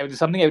really, I mean, it's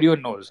something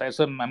everyone knows. Right?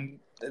 So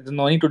there's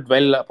no need to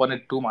dwell upon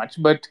it too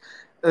much. But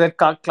that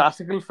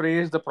classical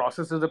phrase, "the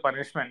process is the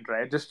punishment,"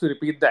 right? Just to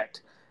repeat that,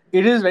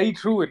 it is very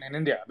true in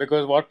India,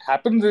 because what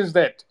happens is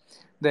that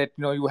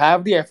you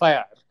have the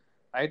FIR,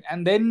 right,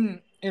 and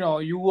then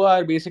you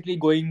are basically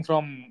going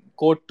from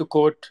court to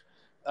court.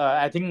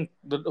 I think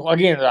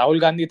again, Rahul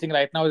Gandhi thing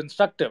right now is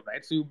instructive,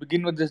 right? So you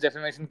begin with this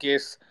defamation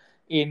case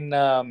in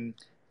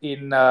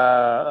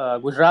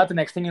Gujarat. The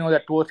next thing you know, there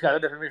are two or three other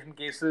defamation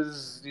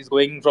cases. He's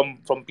going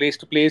from place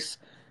to place,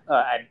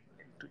 and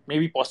it may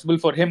be possible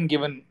for him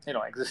given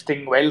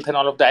existing wealth and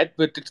all of that,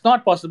 but it's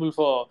not possible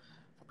for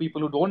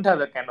people who don't have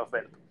that kind of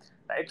wealth,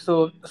 right?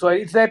 So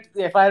it's that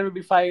the FIR will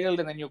be filed,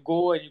 and then you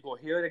go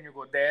here and you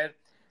go there,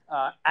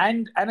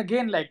 and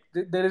again, like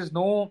there is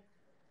no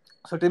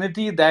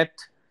certainty that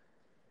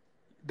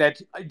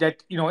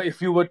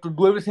if you were to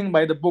do everything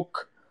by the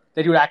book,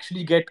 that you would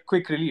actually get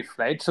quick relief,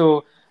 right?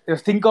 So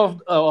just think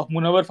of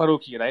Munawar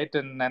Farooqi, right?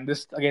 And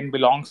this again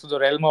belongs to the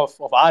realm of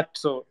art.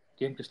 So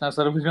again, Krishna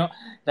sir,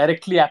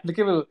 directly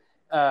applicable.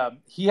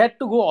 He had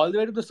to go all the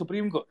way to the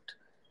Supreme Court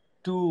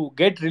to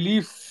get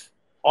relief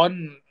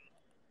on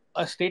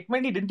a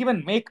statement he didn't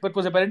even make, but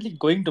was apparently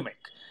going to make.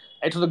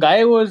 And so the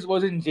guy was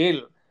in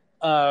jail,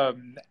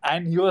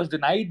 and he was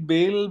denied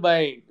bail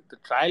by the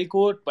trial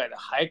court, by the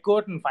High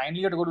Court, and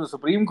finally had to go to the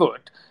Supreme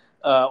Court,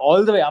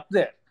 all the way up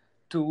there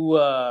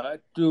to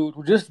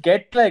just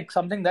get like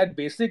something that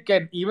basic.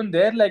 And even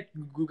there, like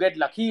you get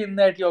lucky in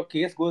that your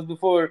case goes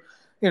before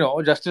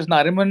Justice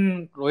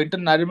Nariman,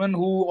 Rohinton Nariman,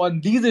 who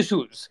on these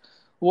issues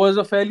was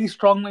a fairly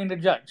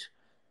strong-minded judge.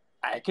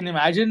 I can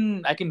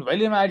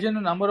well imagine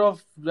a number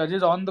of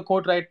judges on the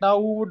court right now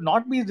who would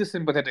not be this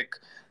sympathetic,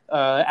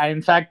 and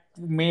in fact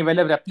may well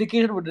have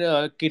replicated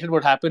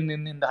what happened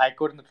in the High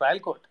Court and the trial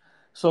court.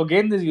 So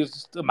again, this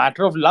is a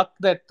matter of luck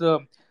that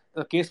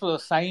the case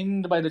was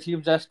assigned by the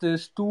Chief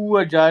Justice to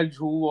a judge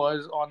who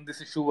was on this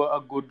issue a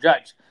good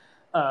judge.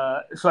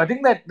 So I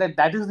think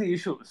that is the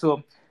issue.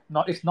 So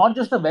it's not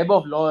just the web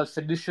of laws,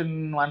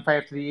 sedition,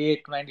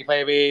 1538,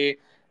 95A,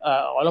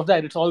 all of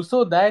that. It's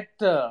also that.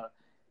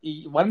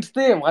 Once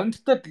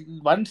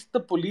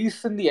the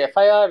police and the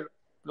FIR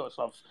laws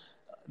of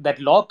that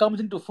law comes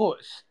into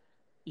force,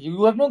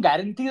 you have no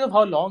guarantees of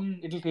how long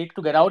it will take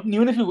to get out, and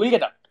even if you will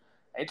get out,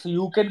 right? So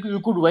you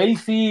could well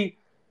see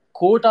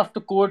court after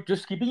court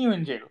just keeping you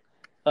in jail.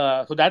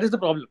 So that is the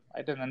problem,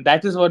 right? And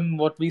that is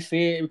what we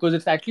say, because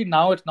it's actually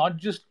now it's not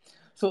just.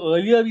 So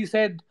earlier we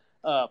said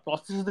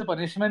process is the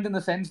punishment, in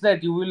the sense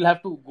that you will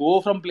have to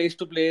go from place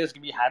to place,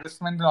 be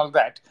harassment and all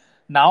that.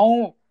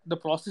 Now the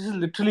process is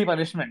literally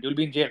punishment. You'll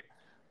be in jail,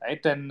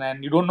 right?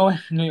 And you don't know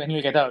when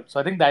you'll get out. So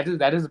I think that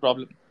is the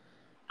problem.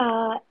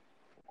 Uh,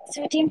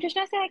 So, Team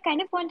Krishna, so I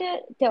kind of want to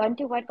turn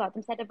to what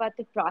Gautam said about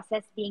the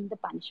process being the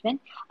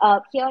punishment.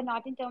 Here,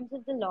 not in terms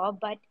of the law,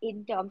 but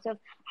in terms of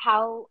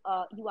how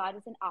you are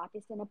as an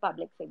artist and a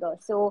public figure.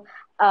 So,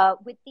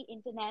 with the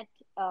internet,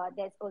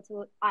 there's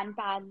also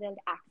unparalleled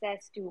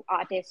access to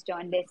artists,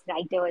 journalists,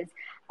 writers.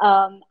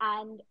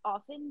 And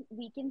often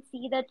we can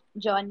see that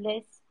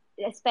journalists,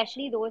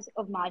 especially those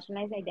of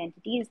marginalized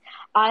identities,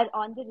 are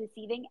on the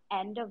receiving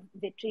end of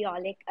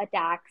vitriolic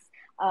attacks.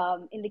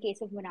 In the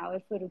case of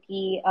Munawar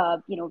Farooqi,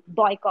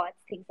 boycotts,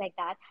 things like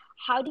that.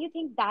 How do you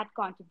think that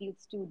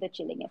contributes to the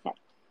chilling effect?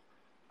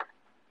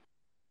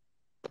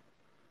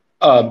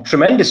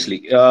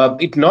 Tremendously.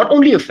 It not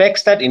only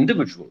affects that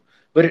individual,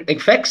 but it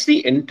affects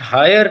the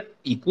entire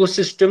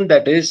ecosystem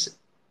that is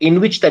in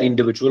which that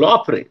individual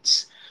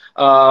operates.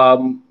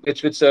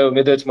 It's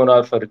whether it's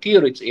Munawar Farooqi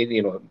or it's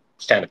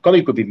stand-up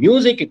comedy, it could be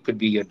music, it could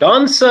be a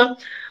dancer.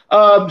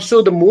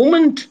 So the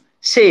moment,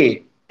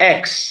 say,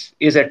 X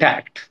is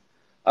attacked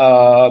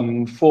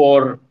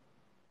for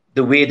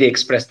the way they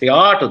express the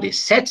art or they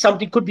said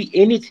something, could be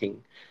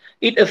anything.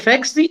 It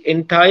affects the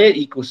entire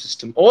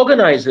ecosystem.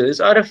 Organizers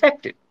are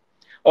affected.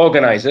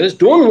 Organizers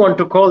don't want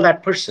to call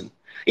that person.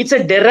 It's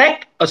a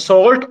direct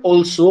assault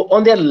also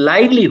on their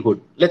livelihood.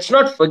 Let's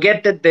not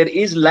forget that there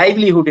is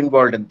livelihood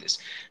involved in this.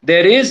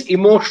 There is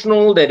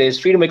emotional, there is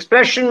freedom of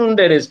expression,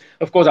 there is,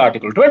 of course,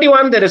 Article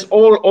 21, there is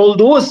all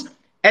those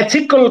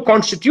ethical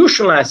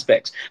constitutional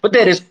aspects, but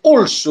there is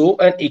also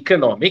an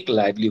economic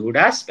livelihood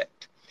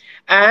aspect.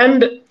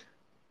 And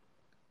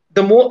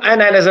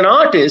and as an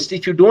artist,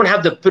 if you don't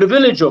have the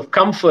privilege of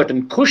comfort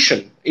and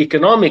cushion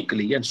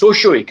economically and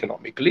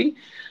socio-economically,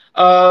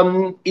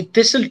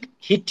 this will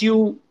hit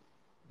you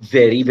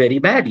very, very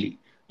badly.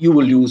 You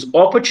will lose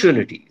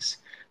opportunities.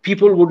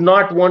 People would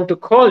not want to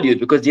call you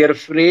because they are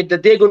afraid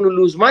that they're going to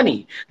lose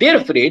money. They're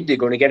afraid they're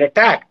going to get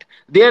attacked.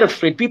 They are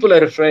afraid, people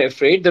are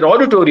afraid that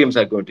auditoriums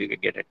are going to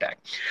get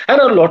attacked. And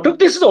a lot of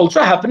this is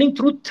also happening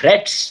through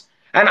threats.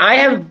 And I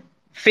have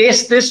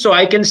faced this, so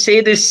I can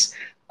say this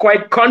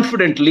quite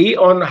confidently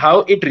on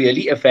how it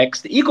really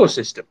affects the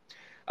ecosystem.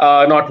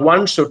 Not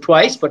once or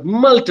twice, but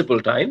multiple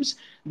times.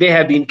 There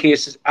have been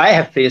cases, I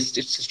have faced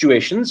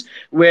situations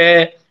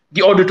where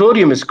the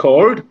auditorium is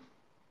called,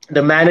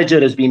 the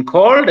manager has been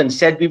called and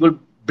said, we will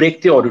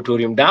break the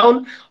auditorium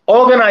down.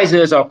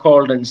 Organizers are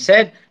called and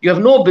said, you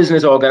have no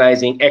business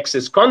organizing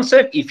X's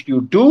concert. If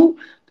you do,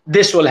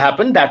 this will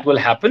happen, that will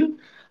happen.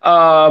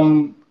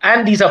 And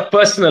these are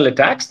personal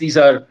attacks, these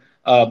are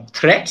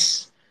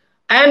threats.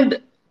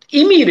 And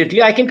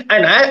immediately I can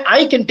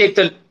take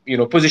the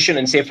position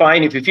and say,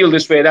 fine, if you feel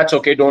this way, that's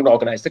okay, don't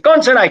organize the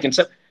concert. I can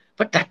say,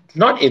 but that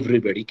not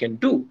everybody can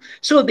do.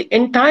 So the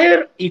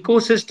entire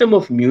ecosystem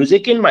of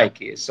music, in my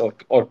case,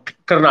 or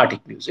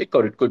Carnatic music,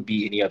 or it could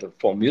be any other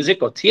form,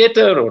 music or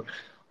theater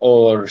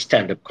or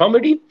stand-up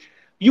comedy,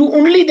 you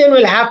only then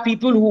will have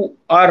people who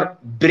are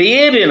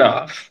brave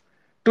enough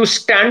to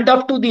stand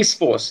up to these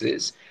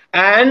forces.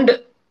 And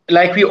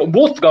like we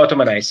both,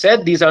 Gautam and I,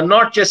 said, these are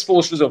not just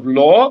forces of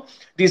law.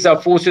 These are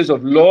forces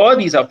of law.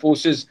 These are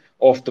forces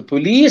of the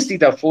police.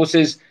 These are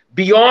forces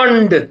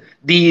beyond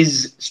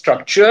these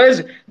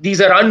structures.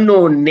 These are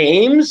unknown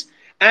names.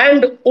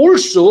 And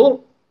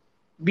also,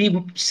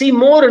 we see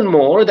more and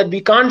more that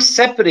we can't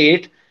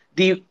separate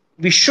the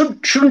we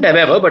shouldn't have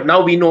ever, but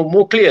now we know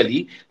more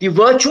clearly, the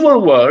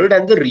virtual world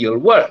and the real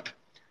world.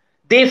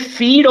 They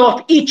feed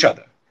off each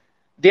other.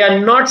 They are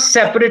not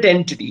separate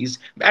entities.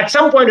 At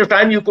some point of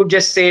time, you could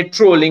just say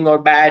trolling or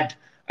bad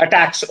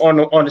attacks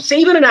on say,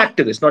 even an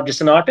activist, not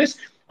just an artist,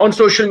 on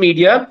social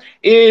media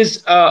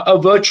is a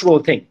virtual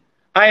thing.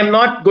 I am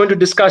not going to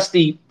discuss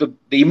the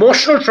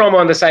emotional trauma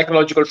and the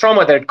psychological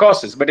trauma that it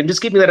causes, but I'm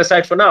just keeping that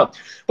aside for now.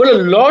 But a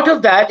lot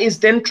of that is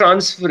then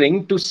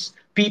transferring to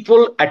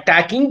people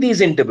attacking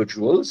these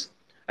individuals,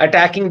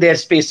 attacking their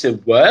space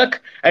of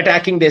work,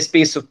 attacking their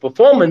space of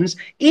performance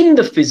in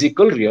the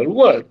physical real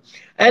world.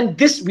 And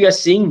this we are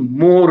seeing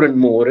more and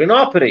more in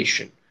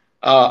operation.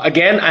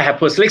 Again, I have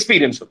personal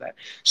experience of that.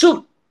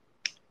 So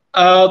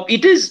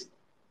it is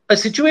a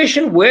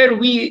situation where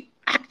we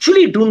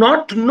actually do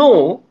not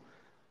know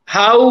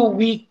how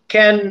we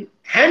can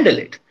handle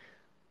it.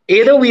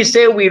 Either we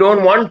say we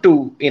don't want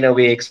to, in a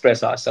way,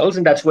 express ourselves,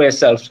 and that's where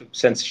self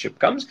censorship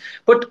comes.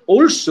 But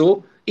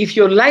also, if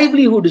your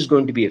livelihood is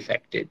going to be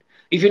affected,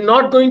 if you're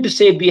not going to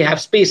say we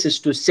have spaces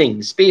to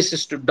sing,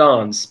 spaces to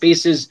dance,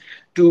 spaces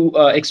to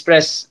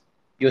express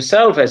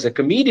yourself as a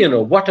comedian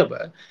or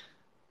whatever,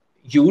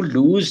 you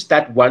lose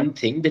that one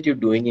thing that you're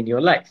doing in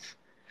your life.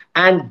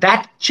 And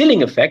that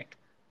chilling effect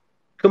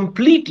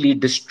completely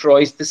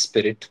destroys the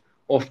spirit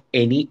of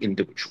any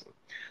individual.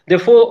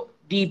 Therefore,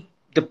 the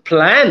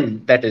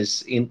plan that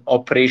is in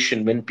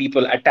operation when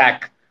people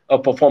attack a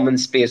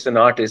performance space an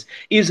artist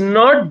is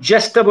not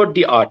just about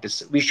the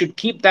artist. We should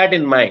keep that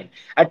in mind.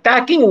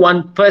 Attacking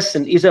one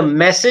person is a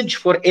message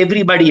for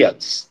everybody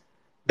else.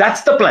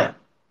 That's the plan.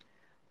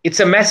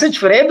 It's a message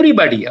for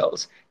everybody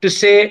else to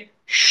say,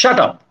 shut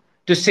up,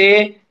 to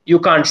say, you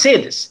can't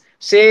say this,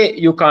 say,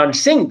 you can't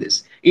sing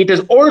this. It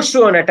is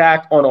also an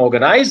attack on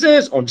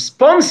organizers, on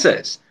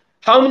sponsors.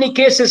 How many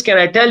cases can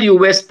I tell you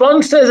where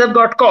sponsors have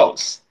got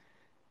calls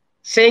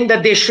saying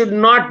that they should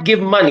not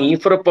give money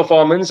for a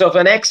performance of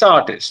an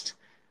ex-artist,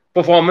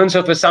 performance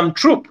of some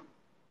troupe?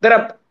 There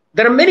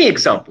are many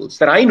examples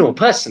that I know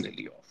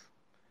personally of,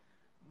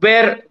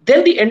 where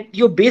then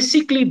you're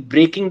basically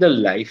breaking the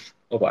life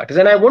of artists.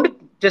 And I want to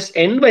just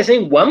end by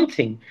saying one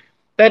thing,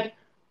 that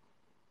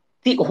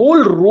the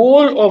whole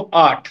role of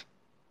art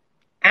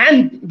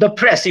and the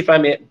press, if I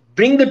may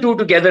bring the two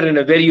together in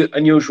a very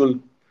unusual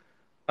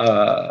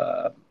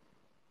uh,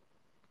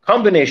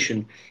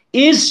 combination,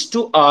 is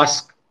to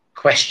ask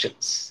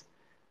questions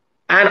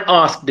and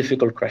ask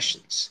difficult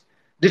questions.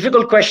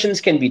 Difficult questions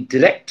can be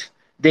direct.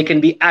 They can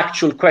be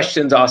actual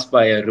questions asked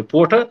by a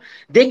reporter.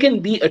 They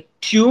can be a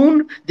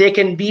tune. They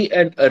can be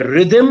a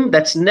rhythm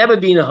that's never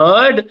been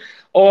heard,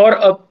 or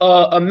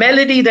a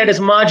melody that is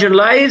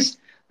marginalized.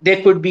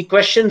 There could be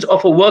questions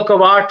of a work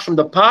of art from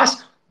the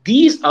past.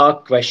 These are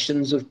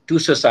questions to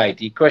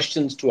society,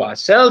 questions to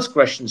ourselves,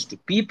 questions to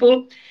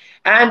people.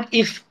 And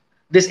if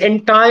this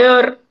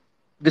entire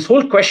this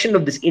whole question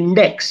of this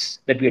index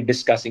that we are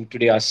discussing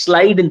today, our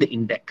slide in the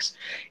index,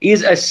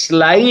 is a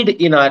slide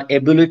in our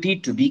ability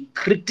to be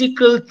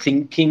critical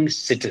thinking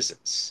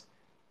citizens.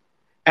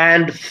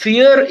 And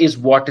fear is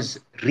what is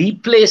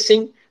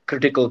replacing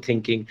critical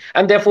thinking.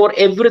 And therefore,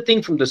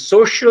 everything from the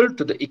social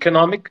to the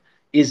economic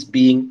is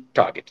being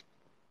targeted.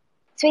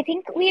 So I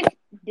think we've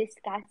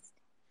discussed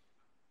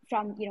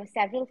from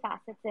several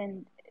facets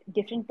and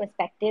different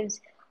perspectives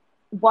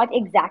what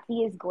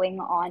exactly is going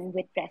on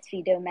with press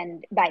freedom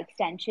and by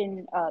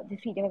extension the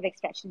freedom of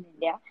expression in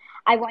India.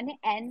 I want to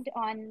end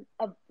on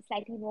a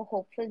slightly more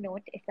hopeful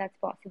note, if that's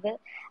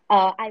possible.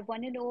 I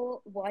want to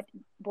know what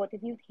both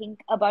of you think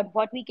about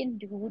what we can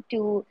do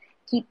to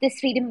keep this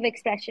freedom of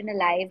expression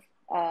alive,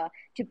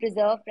 to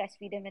preserve press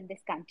freedom in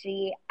this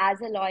country? As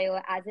a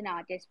lawyer, as an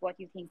artist, what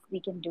you think we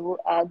can do?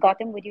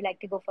 Gautam, would you like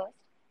to go first?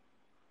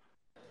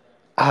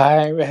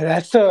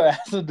 That's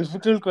a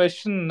difficult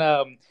question.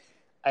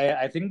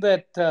 I think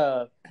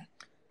that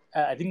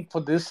I think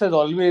for this, as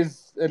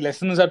always,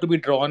 lessons are to be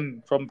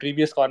drawn from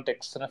previous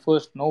contexts, and of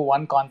course, no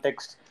one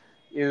context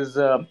is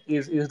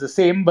the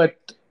same.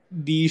 But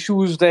the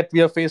issues that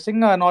we are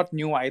facing are not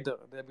new either.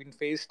 They've been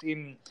faced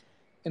in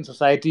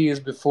societies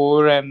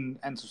before, and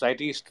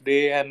societies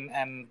today,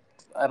 and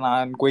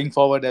going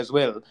forward as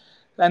well.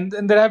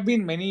 And there have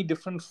been many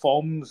different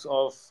forms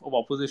of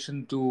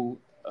opposition to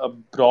a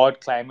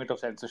broad climate of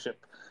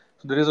censorship.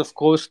 So there is, of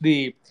course,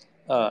 the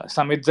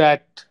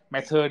Samizdat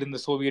method in the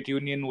Soviet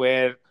Union,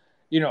 where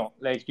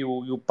like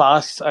you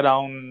pass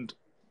around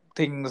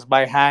things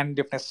by hand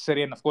if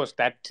necessary, and of course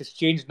that has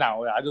changed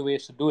now. There are other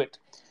ways to do it,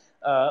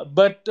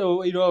 but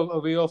a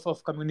way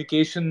of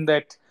communication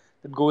that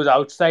goes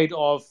outside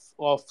of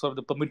sort of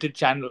the permitted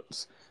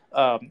channels.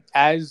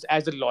 As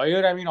a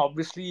lawyer, I mean,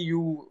 obviously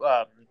you.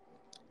 I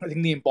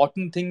think the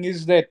important thing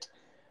is that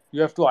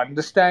you have to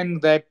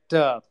understand that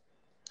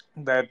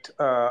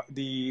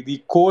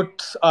the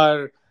courts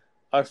are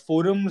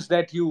forums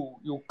that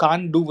you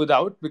can't do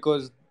without,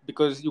 because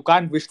you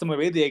can't wish them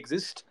away. They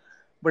exist,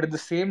 but at the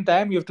same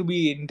time you have to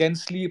be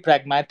intensely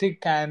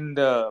pragmatic and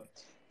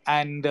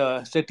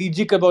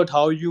strategic about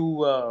how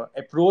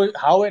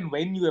and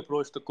when you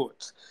approach the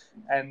courts.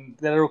 And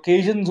there are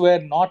occasions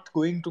where not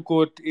going to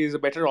court is a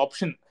better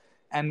option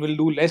and will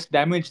do less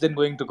damage than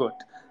going to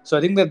court. So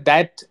I think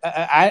that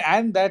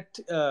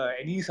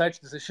any such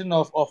decision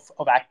of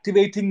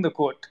activating the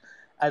court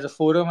as a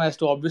forum has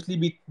to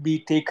obviously be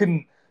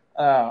taken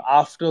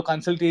after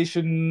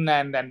consultation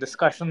and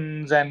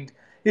discussions, and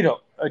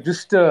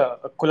just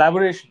a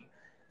collaboration.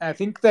 And I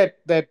think that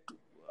there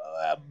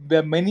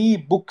are many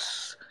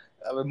books.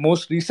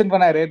 Most recent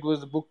one I read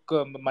was the book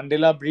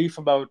Mandela Brief,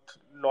 about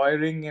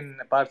lawyering in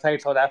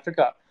apartheid South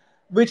Africa,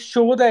 which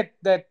show that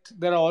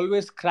there are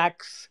always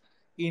cracks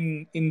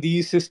in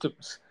these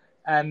systems,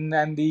 and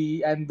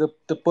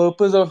the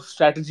purpose of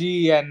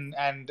strategy and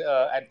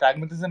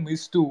pragmatism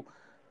is to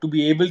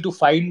be able to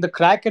find the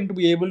crack and to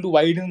be able to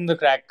widen the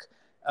crack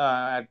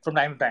from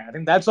time to time. I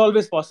think that's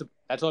always possible.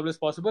 That's always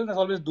possible. And that's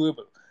always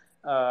doable.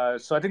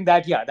 So I think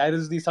that, yeah, that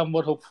is the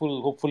somewhat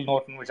hopeful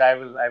note in which I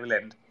will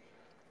end.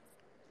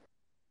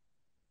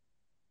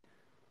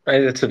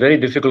 Right, that's a very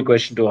difficult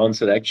question to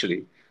answer,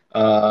 actually.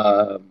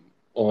 Uh,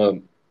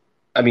 um,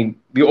 I mean,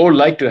 we all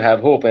like to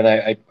have hope, and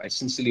I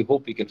sincerely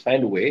hope we can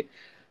find a way.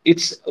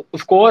 It's,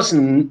 of course,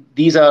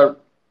 these are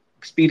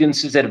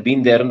experiences that have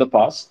been there in the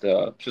past.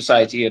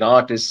 Society and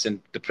artists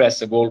and the press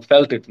have all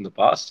felt it in the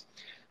past.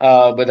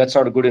 But that's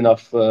not a good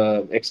enough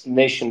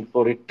explanation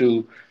for it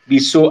to be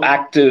so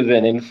active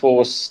and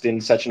enforced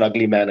in such an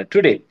ugly manner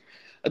today.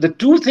 The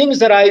two things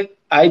that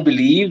I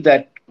believe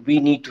that we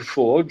need to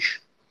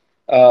forge,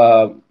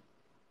 uh,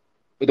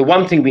 the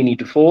one thing we need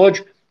to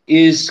forge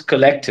is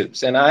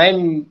collectives. And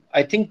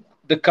I think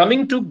the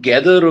coming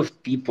together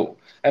of people,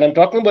 and I'm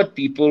talking about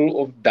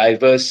people of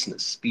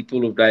diverseness,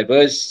 people of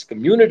diverse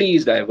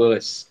communities,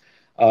 diverse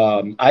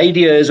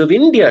ideas of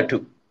India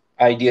too,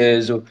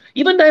 ideas of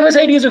even diverse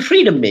ideas of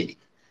freedom, maybe.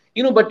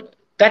 But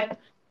that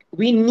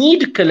we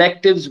need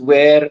collectives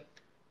where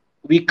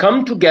we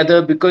come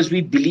together because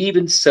we believe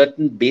in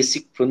certain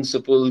basic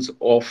principles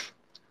of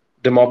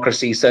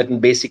democracy, certain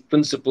basic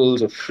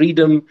principles of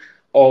freedom,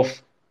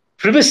 of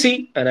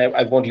privacy, and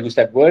I won't use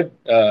that word,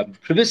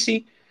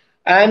 privacy.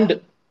 And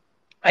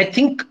I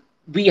think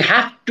we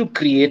have to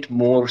create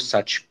more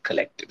such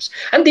collectives.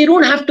 And they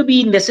don't have to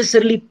be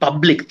necessarily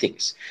public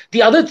things.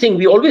 The other thing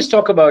we always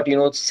talk about,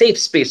 safe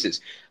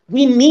spaces.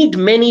 We need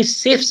many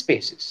safe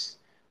spaces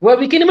where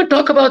we can even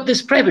talk about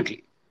this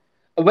privately,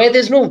 where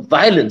there's no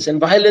violence, and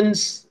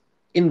violence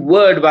in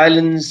word,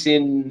 violence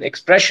in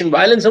expression,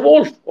 violence of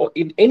all, or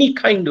in any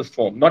kind of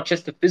form, not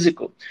just the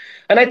physical.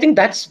 And I think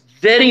that's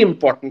very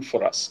important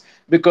for us,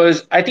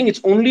 because I think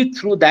it's only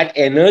through that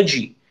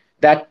energy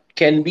that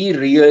can be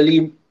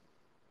really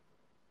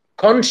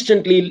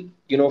constantly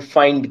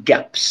find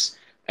gaps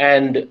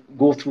and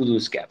go through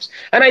those gaps.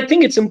 And I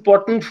think it's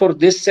important for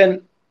this,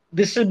 and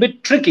this is a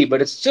bit tricky,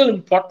 but it's still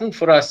important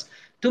for us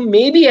to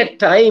maybe at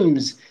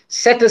times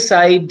set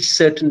aside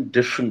certain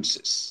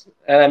differences.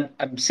 And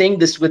I'm saying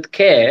this with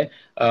care.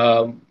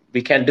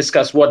 We can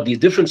discuss what these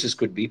differences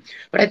could be,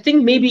 but I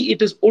think maybe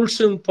it is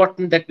also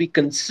important that we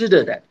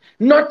consider that.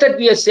 Not that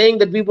we are saying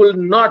that we will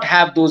not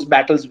have those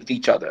battles with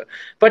each other,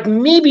 but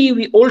maybe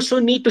we also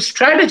need to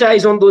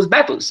strategize on those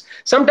battles.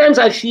 Sometimes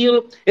I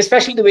feel,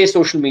 especially the way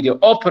social media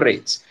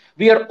operates,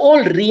 we are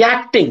all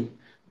reacting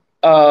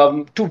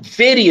to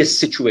various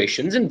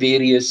situations and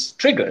various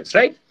triggers,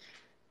 right?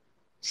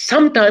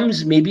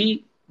 Sometimes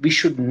maybe we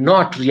should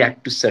not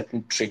react to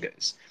certain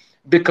triggers,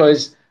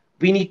 because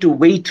we need to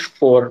wait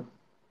for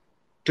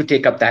to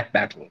take up that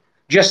battle.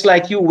 Just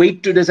like you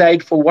wait to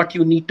decide for what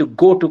you need to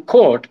go to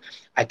court,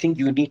 I think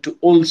you need to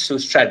also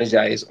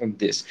strategize on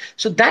this.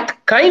 So that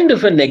kind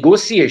of a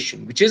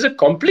negotiation, which is a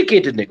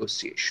complicated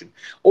negotiation,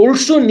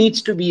 also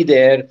needs to be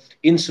there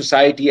in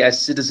society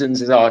as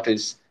citizens, as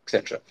artists,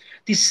 etc.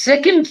 The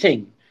second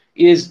thing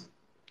is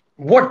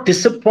what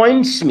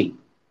disappoints me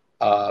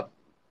a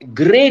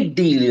great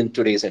deal in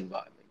today's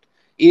environment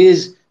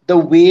is the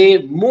way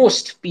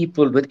most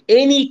people with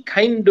any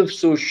kind of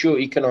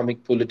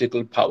socio-economic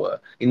political power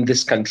in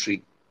this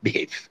country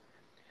behave.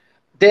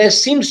 There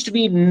seems to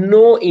be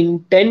no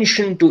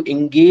intention to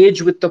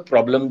engage with the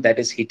problem that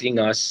is hitting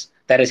us,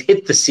 that has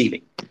hit the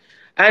ceiling.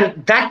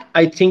 And that,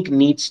 I think,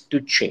 needs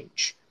to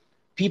change.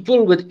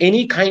 People with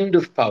any kind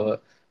of power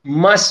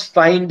must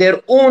find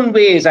their own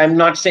ways. I'm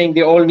not saying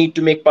they all need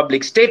to make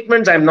public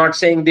statements. I'm not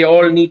saying they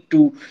all need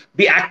to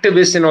be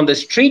activists and on the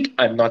street.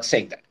 I'm not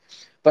saying that.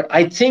 But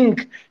I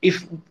think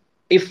if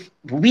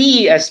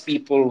we as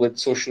people with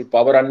social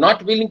power are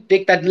not willing to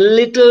take that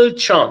little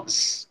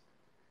chance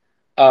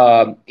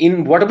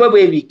in whatever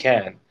way we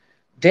can,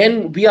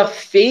 then we are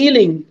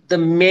failing the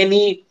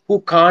many who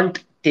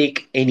can't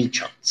take any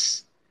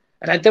chance.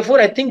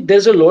 Therefore, I think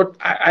there's a lot.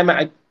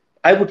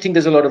 I would think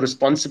there's a lot of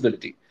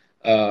responsibility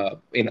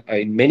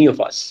in many of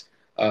us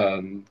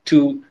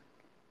to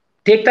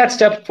take that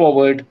step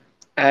forward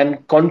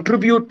and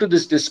contribute to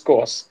this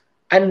discourse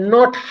and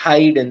not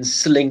hide and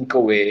slink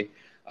away,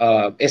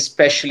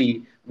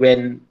 especially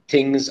when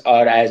things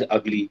are as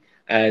ugly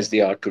as they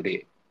are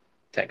today.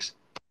 Thanks.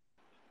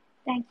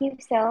 Thank you,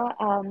 sir.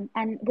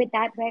 And with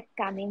that, we're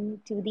coming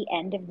to the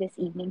end of this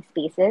evening's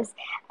spaces.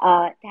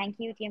 Thank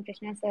you, TM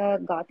Krishna sir,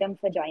 Gautam,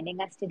 for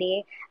joining us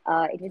today.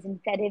 It was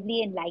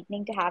incredibly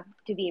enlightening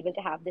to be able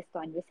to have this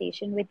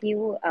conversation with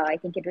you. I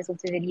think it was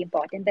also really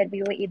important that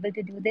we were able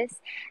to do this.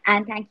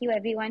 And thank you,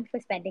 everyone,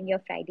 for spending your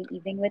Friday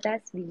evening with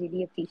us. We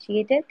really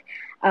appreciate it.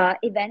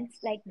 Events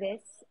like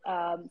this,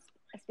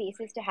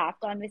 spaces to have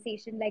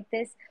conversation like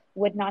this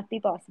would not be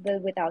possible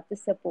without the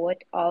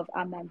support of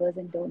our members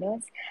and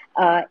donors.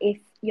 If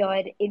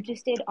you're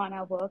interested on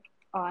our work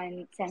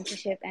on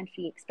censorship and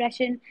free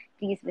expression,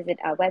 please visit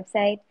our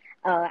website.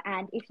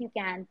 And if you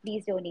can,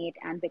 please donate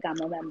and become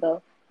a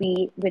member.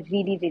 We would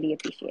really, really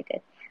appreciate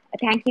it.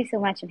 Thank you so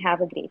much and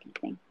have a great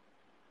evening.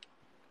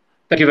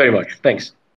 Thank you very much. Thanks.